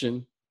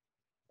position.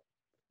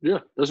 Yeah,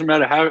 doesn't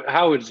matter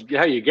how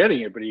you're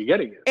getting it, but you're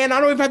getting it. And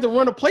I don't even have to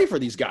run a play for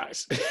these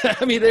guys.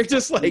 I mean, they're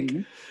just like,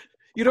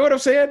 You know what I'm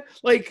saying?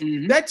 Like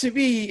Mhm. that to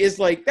me is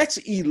like that's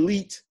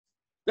elite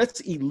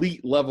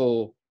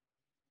level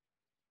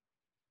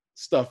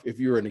stuff if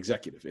you're an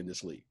executive in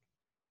this league.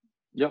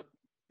 Yep.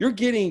 You're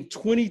getting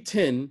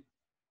 2010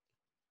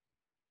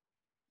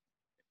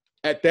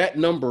 at that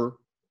number,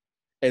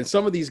 and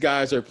some of these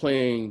guys are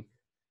playing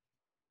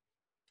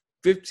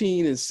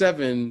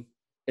 15-7,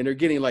 and they're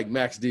getting like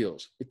max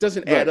deals. It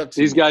doesn't add up to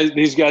these me.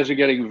 These guys are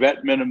getting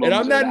vet minimums. And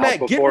I'm not mad.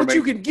 Get what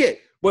you outperforming. can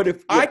get. But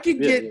if I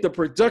could get the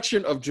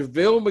production of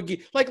JaVale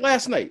McGee, like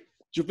last night,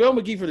 JaVale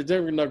McGee for the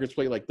Denver Nuggets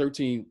played like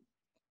 13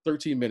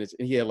 minutes,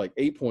 and he had like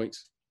 8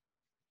 points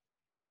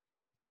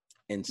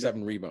and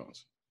 7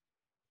 rebounds.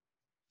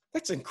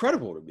 That's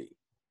incredible to me.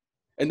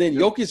 And then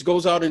Jokic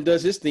goes out and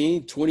does his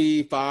thing,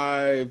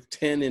 25,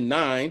 10, and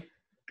 9.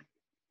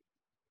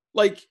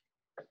 Like,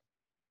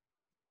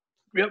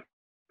 Yep.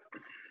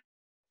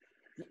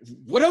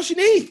 What else you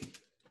need?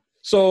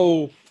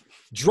 So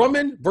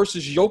Drummond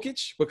versus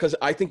Jokic, because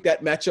I think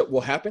that matchup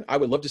will happen. I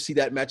would love to see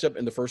that matchup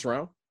in the first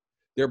round.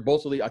 They're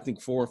both, I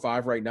think, 4 and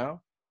 5 right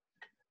now.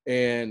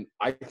 And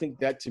I think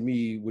that to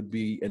me would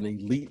be an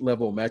elite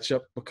level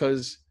matchup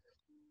because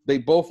they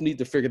both need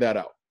to figure that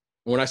out.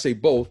 When I say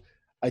both,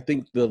 I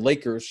think the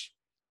Lakers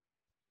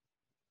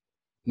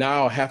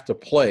now have to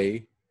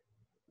play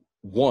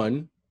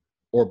one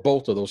or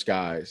both of those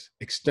guys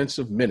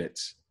extensive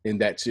minutes in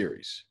that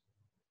series.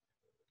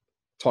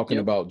 Talking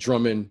about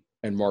Drummond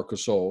and Marc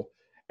Gasol,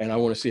 and I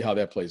want to see how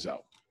that plays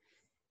out.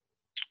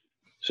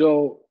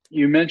 So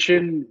you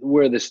mentioned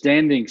where the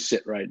standings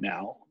sit right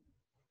now.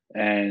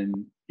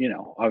 And, you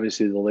know,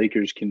 obviously the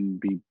Lakers can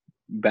be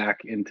back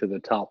into the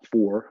top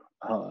 4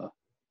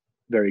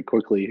 very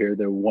quickly here.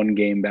 They're 1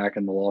 game back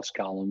in the loss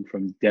column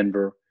from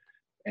Denver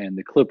and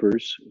the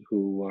Clippers,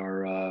 who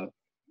are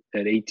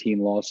at 18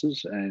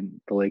 losses, and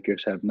the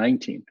Lakers have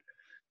 19.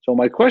 So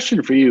my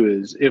question for you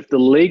is, if the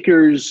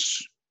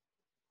Lakers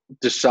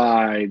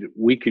decide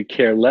we could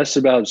care less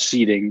about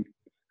seeding,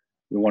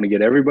 we want to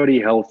get everybody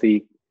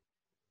healthy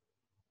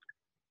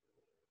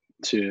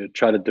to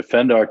try to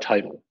defend our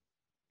title,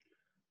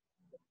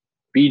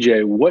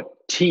 BJ, what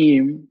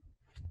team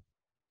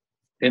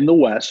in the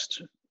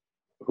West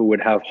who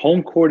would have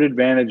home court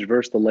advantage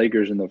versus the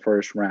Lakers in the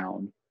first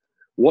round,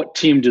 what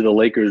team do the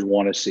Lakers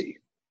want to see?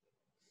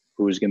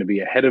 Who is going to be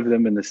ahead of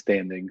them in the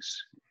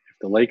standings? If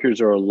the Lakers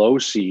are a low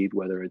seed,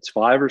 whether it's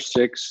 5 or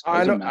 6,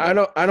 I don't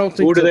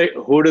think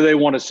who do they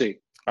want to see?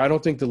 I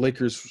don't think the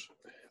Lakers.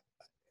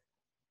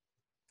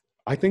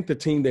 I think the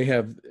team they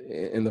have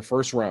in the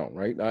first round,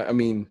 right? I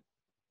mean,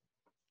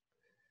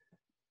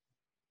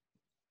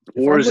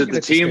 or is it the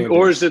team?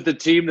 Or is it the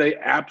team they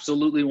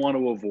absolutely want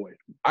to avoid?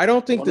 I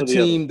don't think the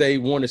team they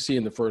want to see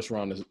in the first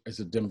round is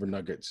the Denver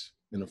Nuggets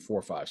in the 4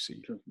 or 5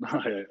 seed.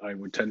 I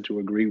would tend to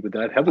agree with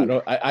that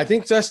heavily. I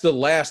think that's the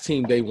last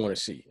team they want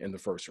to see in the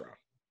first round.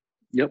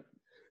 Yep.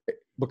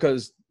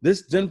 Because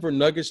this Denver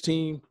Nuggets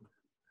team,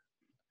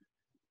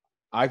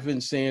 I've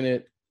been saying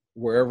it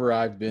wherever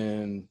I've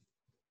been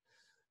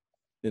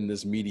in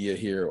this media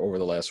here over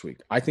the last week.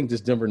 I think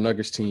this Denver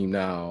Nuggets team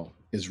now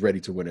is ready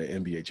to win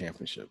an NBA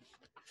championship.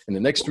 In the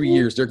next 3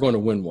 years, they're going to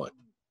win one.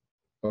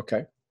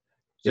 Okay.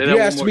 If you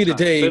asked me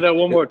today, say that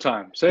one more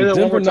time. Say that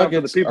one more time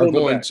for the people in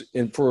the back.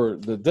 And for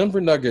the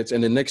Denver Nuggets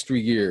in the next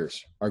 3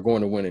 years are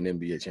going to win an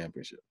NBA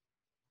championship.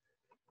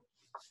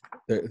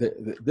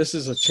 This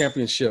is a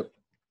championship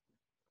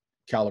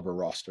caliber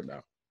roster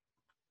now.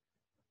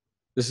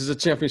 This is a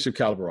championship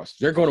caliber roster.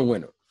 They're going to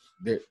win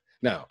it.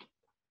 Now,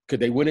 could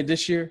they win it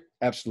this year?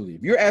 Absolutely.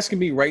 If you're asking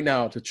me right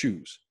now to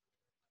choose,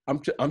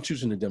 I'm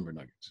choosing the Denver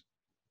Nuggets.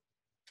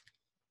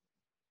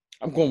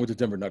 I'm going with the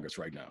Denver Nuggets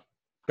right now,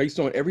 based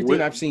on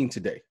everything I've seen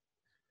today.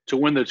 To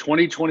win the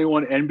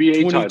 2021 NBA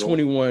title.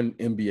 2021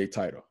 NBA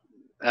title.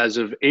 As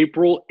of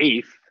April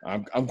 8th,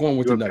 I'm going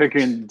with the Nuggets.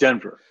 You're picking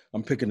Denver.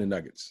 I'm picking the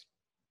Nuggets.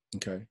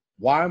 Okay.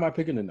 Why am I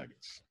picking the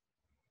Nuggets?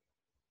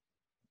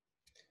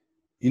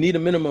 You need a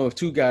minimum of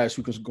 2 guys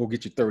who can go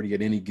get you 30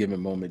 at any given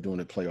moment during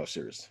the playoff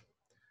series.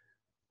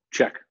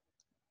 Check.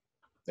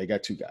 They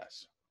got 2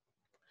 guys.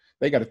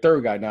 They got a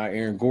third guy now,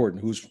 Aaron Gordon,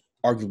 who's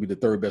arguably the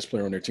 3rd best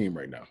player on their team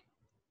right now.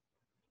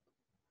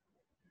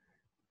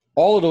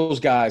 All of those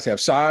guys have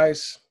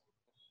size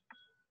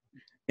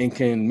and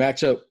can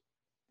match up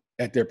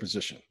at their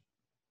position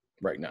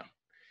right now.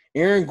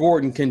 Aaron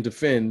Gordon can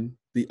defend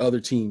the other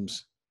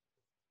team's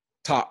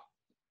top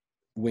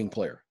wing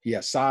player. He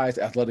has size,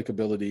 athletic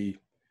ability.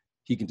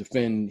 He can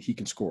defend. He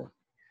can score.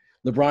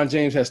 LeBron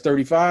James has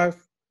 35.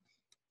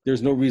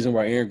 There's no reason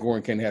why Aaron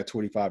Gordon can't have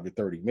 25 to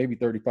 30, maybe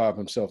 35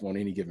 himself on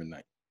any given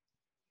night.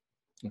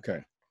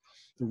 Okay.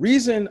 The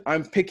reason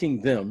I'm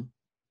picking them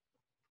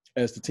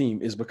as the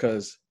team is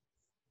because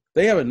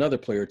they have another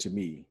player to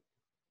me.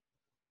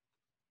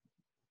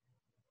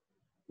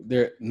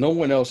 No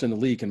one else in the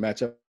league can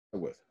match up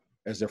with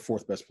as their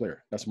 4th best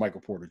player. That's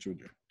Michael Porter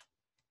Jr.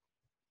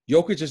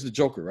 Jokic is the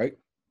joker, right?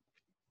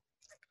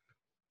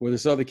 With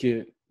this other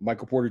kid,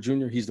 Michael Porter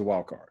Jr., he's the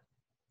wild card.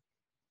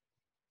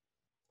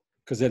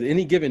 Because at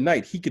any given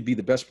night, he could be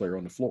the best player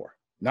on the floor.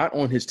 Not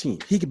on his team.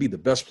 He could be the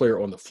best player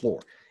on the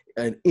floor.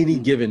 at any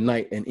given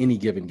night and any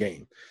given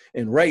game.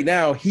 And right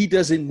now, he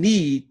doesn't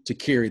need to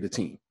carry the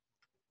team.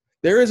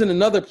 There isn't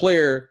another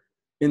player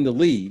in the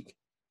league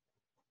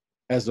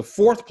as the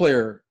fourth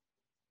player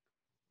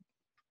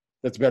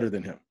that's better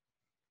than him.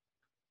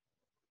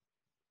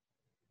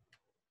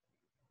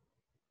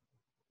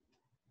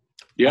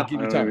 Yeah, I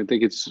don't even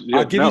think it's. Yeah,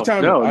 I'll give you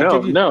time. No,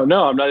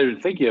 I'm not even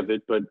thinking of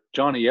it. But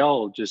Johnny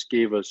L just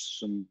gave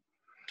us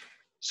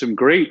some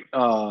great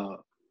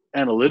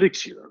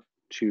analytics here.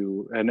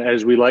 And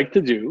as we like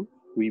to do,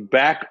 we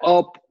back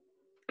up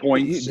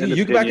points.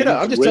 You can back it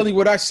up. I'm just telling you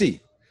what I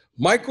see.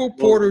 Michael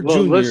Porter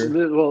Jr.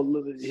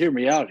 Hear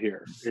me out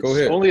here. Go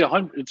ahead.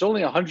 It's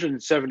only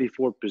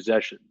 174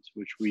 possessions,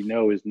 which we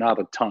know is not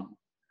a ton.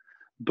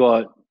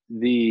 But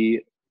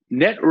the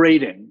net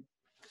rating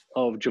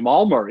of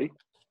Jamal Murray,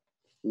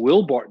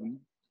 Will Barton,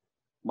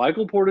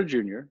 Michael Porter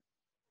Jr.,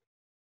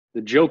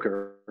 the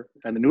Joker,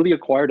 and the newly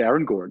acquired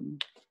Aaron Gordon,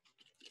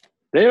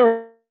 they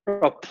are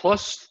a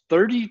plus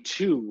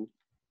 32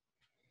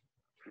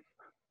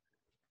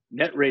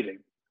 net rating.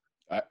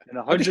 And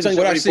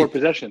 174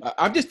 possessions.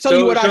 I'm just telling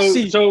you what I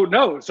see.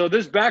 So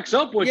this backs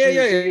up what you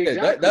see.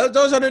 Exactly.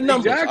 Those are the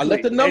numbers. Exactly. I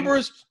let the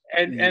numbers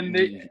and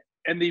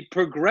the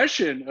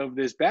progression of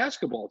this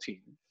basketball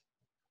team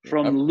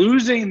from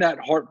losing that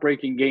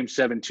heartbreaking Game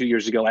 7 2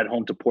 years ago at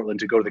home to Portland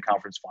to go to the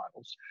conference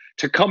finals,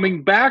 to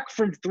coming back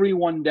from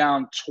 3-1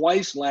 down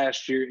twice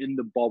last year in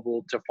the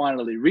bubble to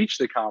finally reach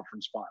the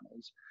conference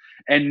finals,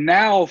 and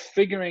now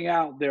figuring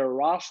out their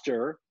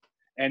roster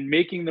and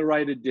making the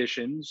right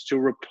additions to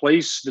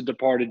replace the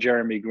departed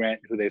Jeremy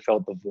Grant, who they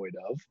felt the void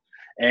of,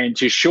 and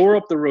to shore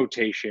up the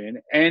rotation,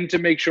 and to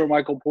make sure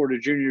Michael Porter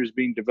Jr. is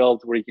being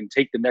developed where he can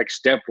take the next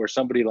step, where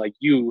somebody like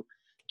you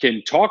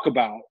can talk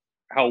about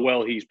how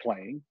well he's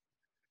playing.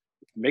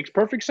 Makes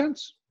perfect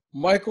sense.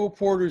 Michael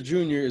Porter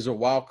Jr. is a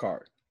wild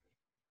card.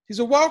 He's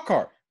a wild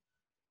card.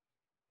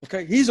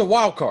 Okay? He's a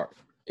wild card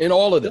in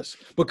all of this,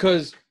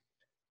 because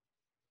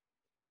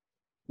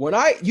when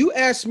you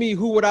asked me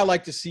who would I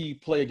like to see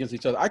play against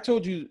each other, I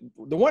told you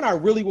the one I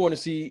really want to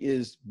see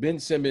is Ben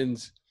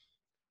Simmons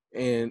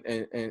and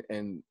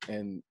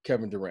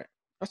Kevin Durant.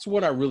 That's the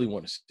one I really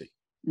want to see.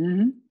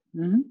 Mm-hmm.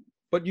 Mm-hmm.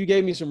 But you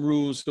gave me some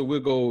rules, so we'll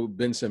go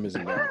Ben Simmons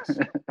and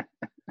Giannis.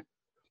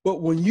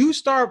 But when you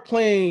start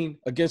playing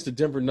against the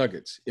Denver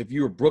Nuggets, if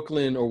you're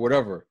Brooklyn or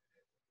whatever,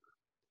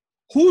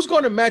 who's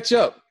going to match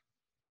up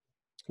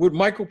with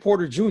Michael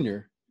Porter Jr.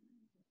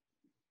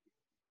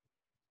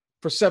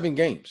 for 7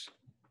 games?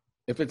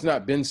 If it's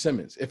not Ben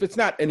Simmons, if it's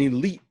not an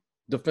elite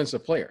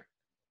defensive player.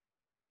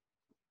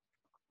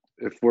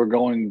 If we're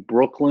going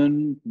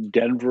Brooklyn,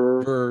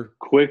 Denver,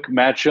 quick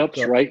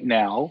matchups right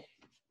now,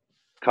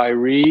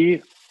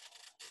 Kyrie,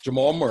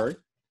 Jamal Murray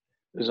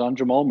is on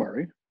Jamal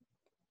Murray.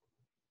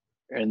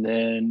 And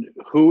then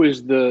who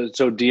is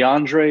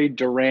DeAndre,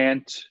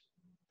 Durant,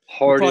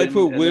 Harden. You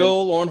probably put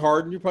Will on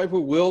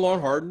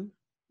Harden.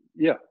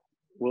 Yeah,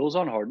 Will's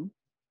on Harden.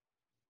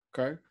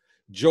 Okay.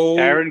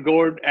 Aaron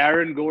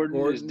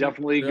Gordon is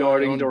definitely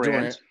guarding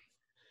Durant.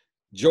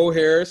 Joe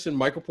Harris and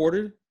Michael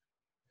Porter.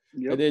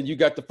 Yep. And then you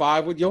got the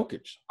 5 with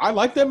Jokic. I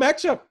like that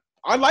matchup.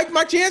 I like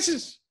my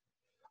chances.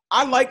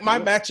 I like my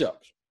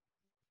matchups.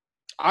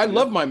 I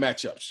love my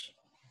matchups.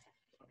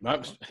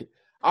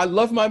 I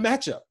love my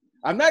matchup.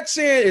 I'm not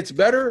saying it's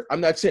better.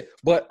 I'm not saying,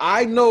 but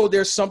I know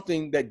there's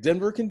something that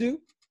Denver can do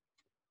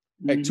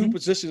at 2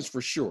 positions for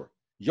sure.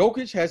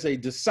 Jokic has a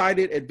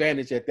decided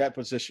advantage at that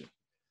position.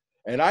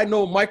 And I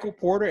know Michael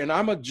Porter, and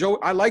I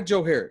like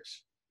Joe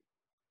Harris.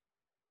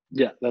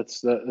 Yeah,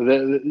 that's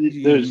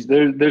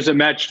there's a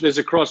match. There's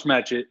a cross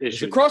match issue.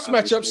 There's a cross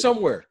matchup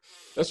somewhere.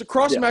 There's a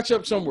cross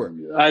matchup somewhere.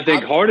 I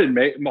think Harden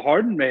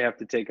may have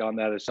to take on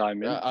that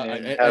assignment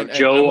and have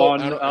Joe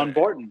on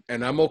Barton.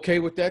 And I'm okay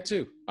with that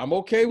too. I'm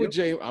okay with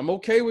James. I'm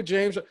okay with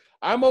James.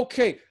 I'm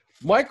okay.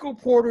 Michael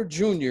Porter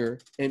Jr.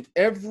 in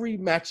every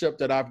matchup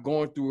that I've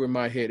gone through in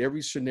my head,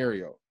 every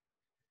scenario,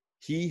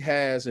 he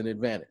has an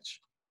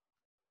advantage.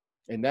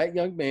 And that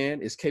young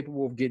man is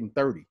capable of getting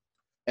 30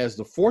 as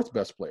the 4th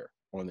best player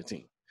on the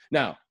team.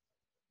 Now,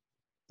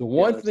 the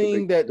one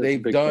thing that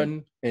they've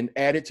done and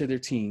added to their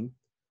team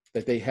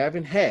that they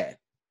haven't had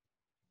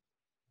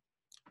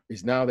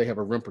is now they have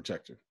a rim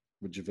protector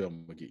with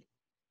JaVale McGee.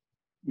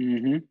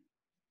 Mm-hmm.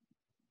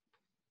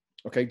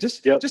 Okay,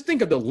 just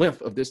think of the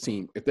length of this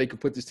team if they could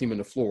put this team on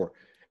the floor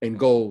and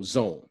go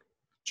zone.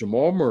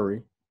 Jamal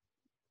Murray,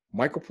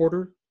 Michael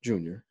Porter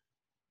Jr.,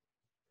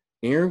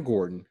 Aaron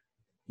Gordon,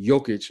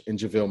 Jokic, and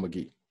JaVale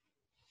McGee.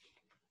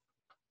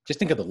 Just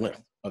think of the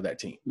length of that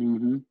team.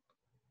 Mm-hmm.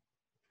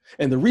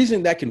 And the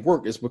reason that can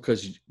work is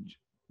because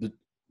the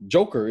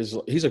Joker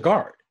he's a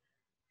guard.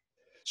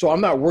 So I'm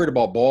not worried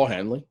about ball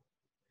handling.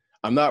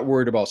 I'm not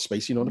worried about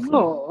spacing on the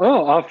floor.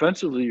 Oh,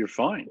 offensively, you're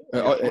fine.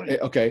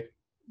 Okay.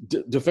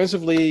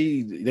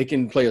 Defensively, they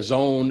can play a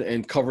zone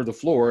and cover the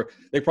floor.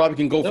 They probably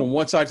can go from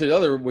one side to the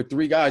other with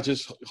 3 guys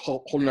just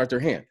holding out their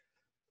hand.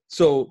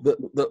 So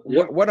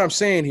what I'm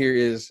saying here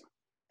is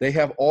they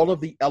have all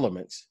of the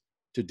elements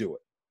to do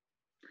it.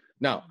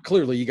 Now,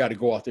 clearly, you got to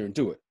go out there and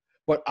do it.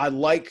 But I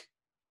like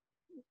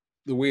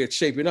the way it's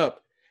shaping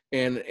up.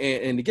 And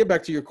to get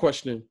back to your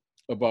question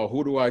about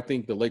who do I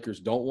think the Lakers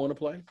don't want to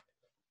play,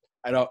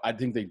 I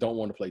think they don't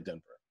want to play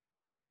Denver.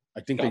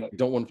 I think they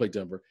don't want to play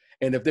Denver.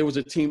 And if there was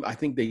a team I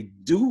think they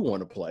do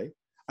want to play,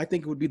 I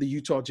think it would be the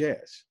Utah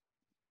Jazz.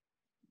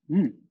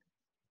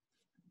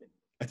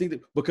 I think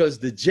that because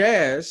the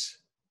Jazz,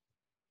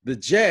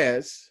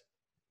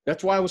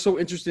 that's why I was so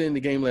interested in the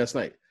game last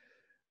night.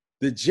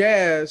 The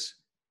Jazz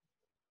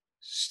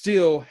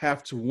still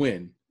have to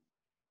win.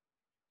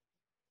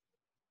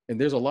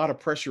 And there's a lot of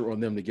pressure on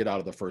them to get out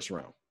of the first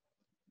round.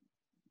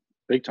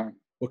 Big time.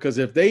 Because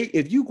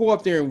if you go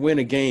up there and win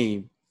a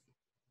game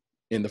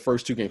in the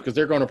first two games, because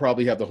they're going to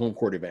probably have the home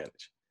court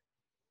advantage.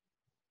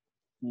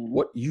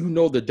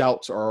 The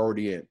doubts are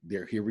already in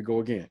there. Here we go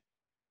again.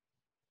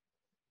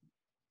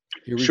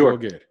 Go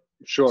again.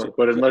 Sure, So,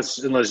 but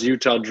unless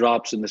Utah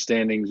drops in the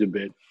standings a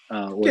bit,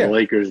 or yeah. the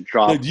Lakers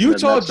drop, the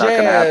Utah that's not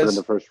going to happen in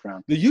the first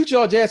round. The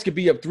Utah Jazz could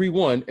be up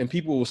 3-1, and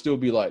people will still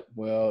be like,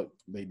 "Well,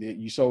 they did.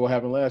 You saw what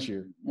happened last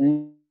year."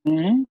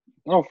 Mm-hmm.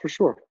 Oh, for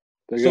sure.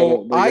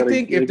 I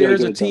think if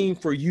there's a team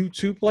for you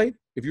to play,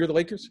 if you're the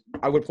Lakers,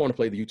 I would want to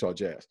play the Utah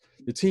Jazz.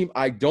 The team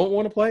I don't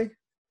want to play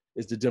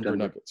is the Denver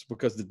Nuggets,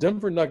 because the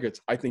Denver Nuggets,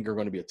 I think, are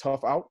going to be a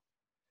tough out.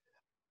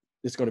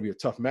 It's going to be a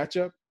tough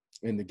matchup,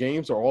 and the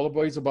games are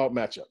always about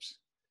matchups.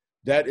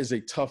 That is a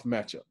tough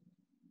matchup.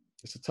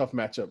 It's a tough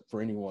matchup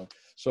for anyone.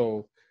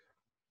 So,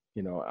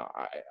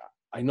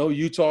 I know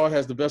Utah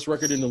has the best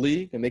record in the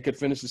league, and they could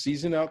finish the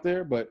season out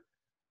there, but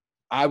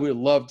I would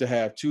love to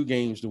have 2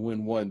 games to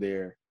win one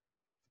there,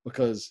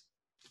 because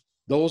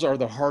those are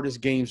the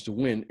hardest games to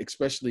win,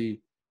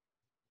 especially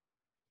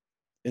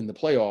in the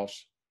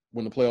playoffs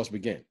when the playoffs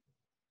begin.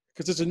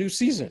 Because it's a new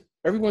season.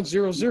 Everyone's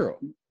 0-0.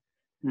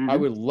 Mm-hmm. I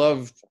would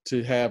love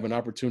to have an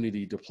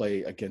opportunity to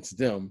play against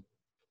them,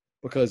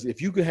 because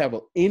if you could have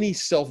any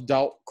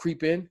self-doubt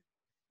creep in,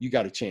 you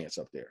got a chance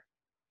up there.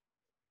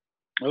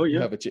 Oh, yeah.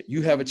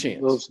 You have a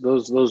chance.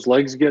 Those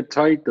legs get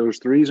tight. Those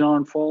threes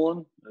aren't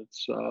falling.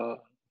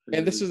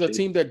 And this is a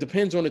team that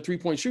depends on the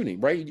three-point shooting,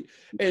 right?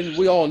 And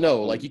we all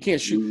know, like, you can't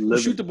shoot. You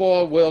shoot the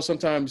ball well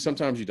sometimes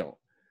you don't.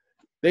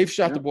 They've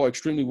shot the ball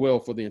extremely well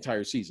for the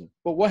entire season.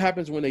 But what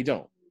happens when they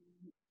don't?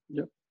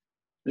 Yep.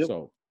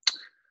 So,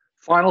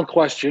 final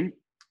question.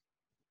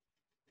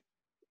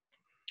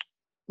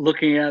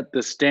 Looking at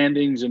the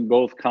standings in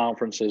both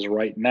conferences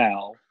right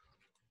now,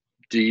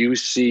 do you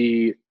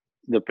see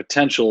the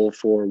potential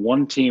for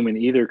one team in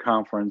either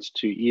conference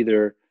to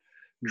either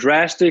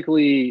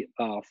drastically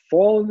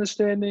fall in the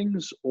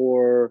standings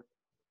or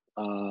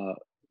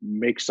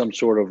make some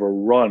sort of a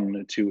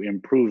run to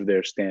improve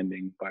their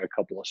standing by a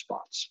couple of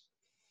spots?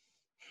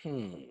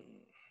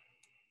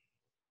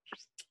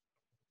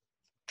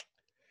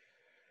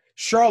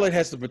 Charlotte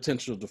has the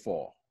potential to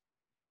fall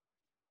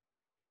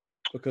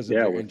because of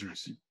their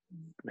injuries.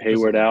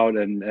 Hayward out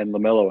and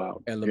LaMelo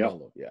out. And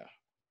LaMelo,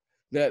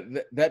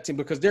 That team,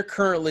 because they're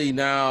currently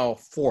now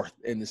 4th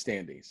in the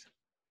standings.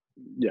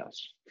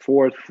 Yes,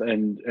 4th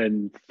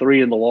and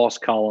 3 in the loss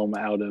column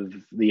out of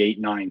the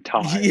 8-9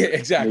 tie. Yeah,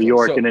 exactly. New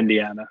York and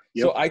Indiana.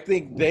 Yep. So I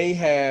think they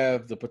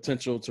have the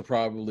potential to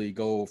probably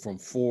go from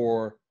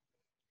 4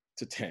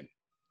 to 10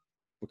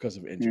 because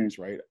of injuries,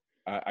 right?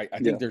 I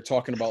think they're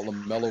talking about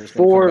LaMelo was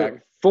going to come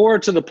back. 4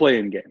 to the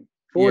play-in game.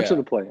 4 to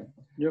the play-in.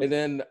 Yep. And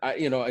then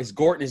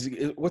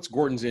what's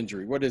Gordon's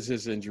injury? What is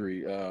his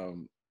injury?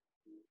 I'm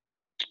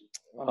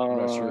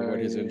not sure what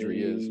his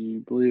injury is.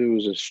 I believe it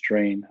was a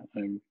strain.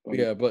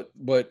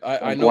 But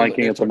I know that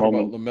they're talking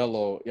about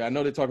LaMelo. Yeah, I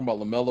know they're talking about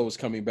LaMelo is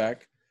coming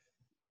back,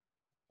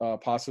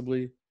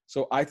 possibly.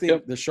 So I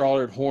think the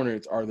Charlotte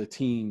Hornets are the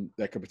team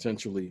that could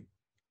potentially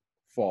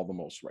fall the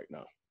most right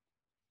now.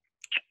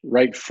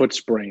 Right foot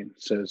sprain,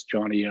 says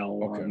Johnny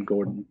L on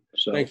Gordon.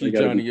 So thank you,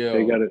 Johnny L.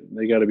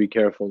 They got to be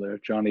careful there.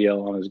 Johnny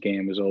L on his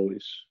game is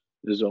always.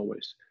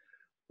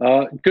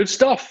 Good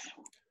stuff.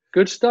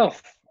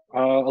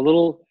 A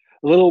little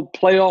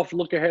playoff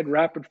look ahead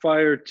rapid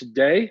fire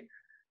today.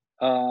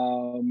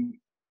 I'm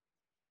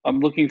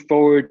looking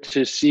forward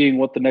to seeing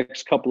what the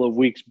next couple of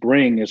weeks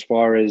bring as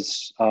far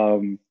as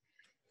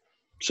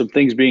some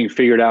things being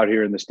figured out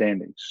here in the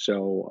standings.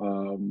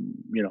 So,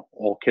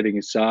 all kidding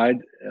aside,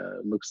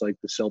 looks like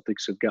the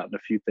Celtics have gotten a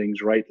few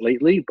things right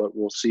lately, but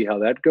we'll see how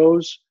that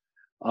goes.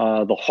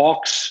 The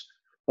Hawks,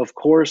 of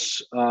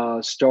course,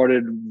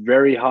 started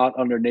very hot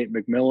under Nate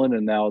McMillan,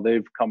 and now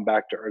they've come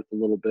back to earth a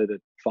little bit at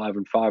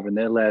 5-5 in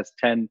their last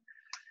 10,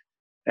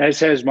 as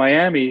has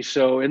Miami.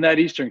 So in that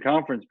Eastern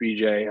Conference,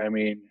 BJ, I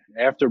mean,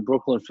 after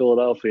Brooklyn,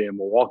 Philadelphia, and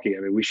Milwaukee, I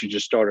mean, we should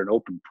just start an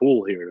open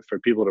pool here for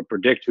people to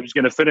predict who's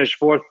going to finish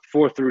 4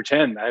 through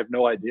 10. I have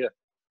no idea.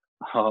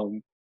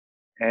 And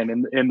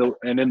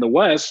in the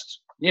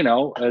West,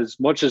 as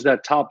much as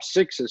that top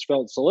 6 has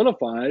felt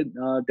solidified,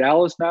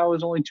 Dallas now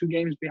is only 2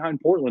 games behind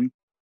Portland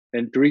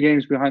and 3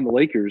 games behind the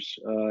Lakers,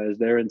 as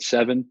they're in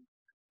 7.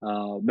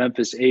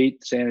 Memphis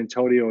 8, San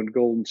Antonio and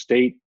Golden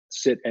State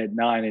sit at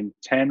 9 and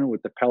 10,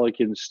 with the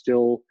Pelicans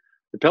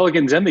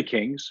and the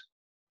Kings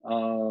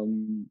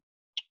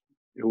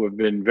who have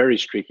been very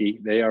streaky.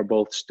 They are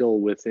both still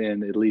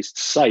within at least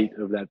sight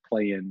of that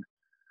play-in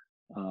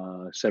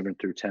 7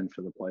 through 10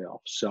 for the playoffs.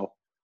 So,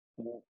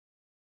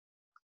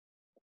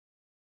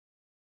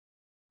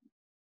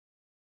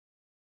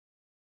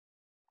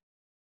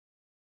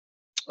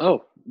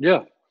 oh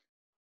yeah,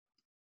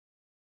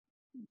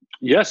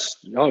 yes.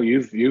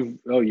 You've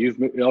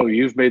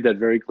made that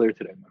very clear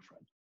today, my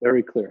friend.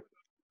 Very clear.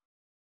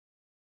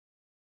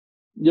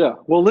 Yeah.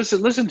 Well,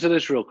 listen to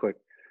this real quick.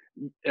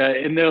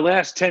 In their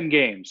last 10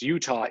 games,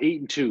 Utah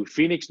 8-2,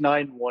 Phoenix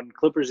 9-1,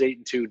 Clippers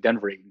 8-2,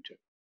 Denver 8-2.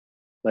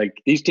 Like,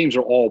 these teams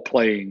are all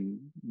playing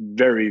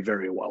very,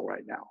 very well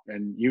right now.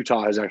 And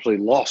Utah has actually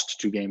lost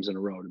 2 games in a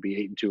row to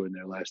be 8-2 in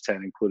their last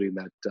 10, including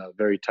that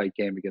very tight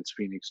game against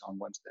Phoenix on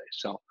Wednesday.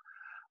 So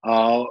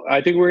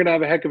I think we're going to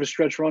have a heck of a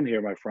stretch run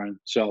here, my friend.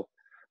 So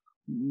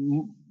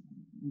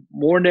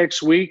more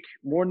next week.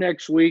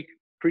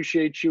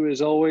 Appreciate you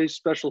as always.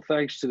 Special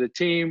thanks to the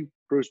team,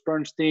 Bruce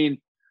Bernstein,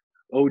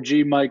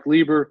 OG Mike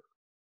Lieber,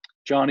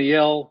 Johnny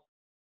L.,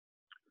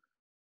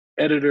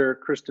 editor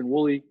Kristen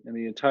Woolley, and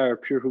the entire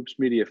Pure Hoops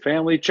Media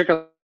family. Check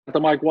out the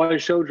Mike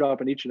Wise Show,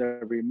 dropping each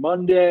and every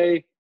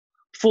Monday.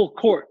 Full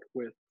Court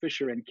with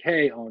Fisher and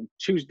Kay on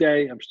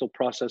Tuesday. I'm still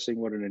processing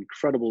what an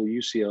incredible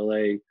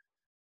UCLA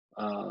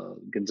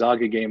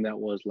Gonzaga game that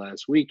was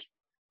last week.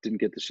 Didn't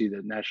get to see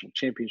the national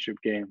championship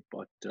game,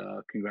 but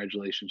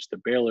congratulations to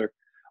Baylor.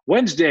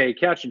 Wednesday,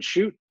 Catch and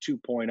Shoot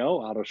 2.0,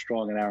 Otto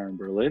Strong and Aaron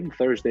Berlin.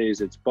 Thursdays,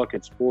 it's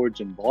Buckets, Boards,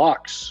 and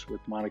Blocks with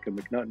Monica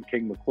McNutt and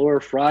King McClure.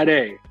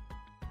 Friday,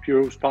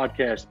 Pure Hoops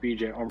Podcast,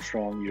 BJ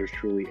Armstrong, yours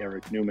truly,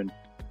 Eric Newman.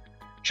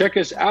 Check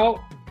us out.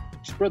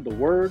 Spread the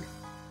word.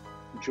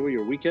 Enjoy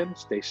your weekend.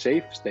 Stay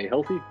safe, stay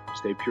healthy,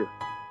 stay pure.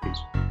 Peace.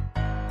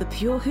 The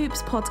Pure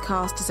Hoops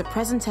Podcast is a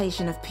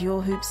presentation of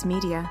Pure Hoops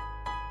Media.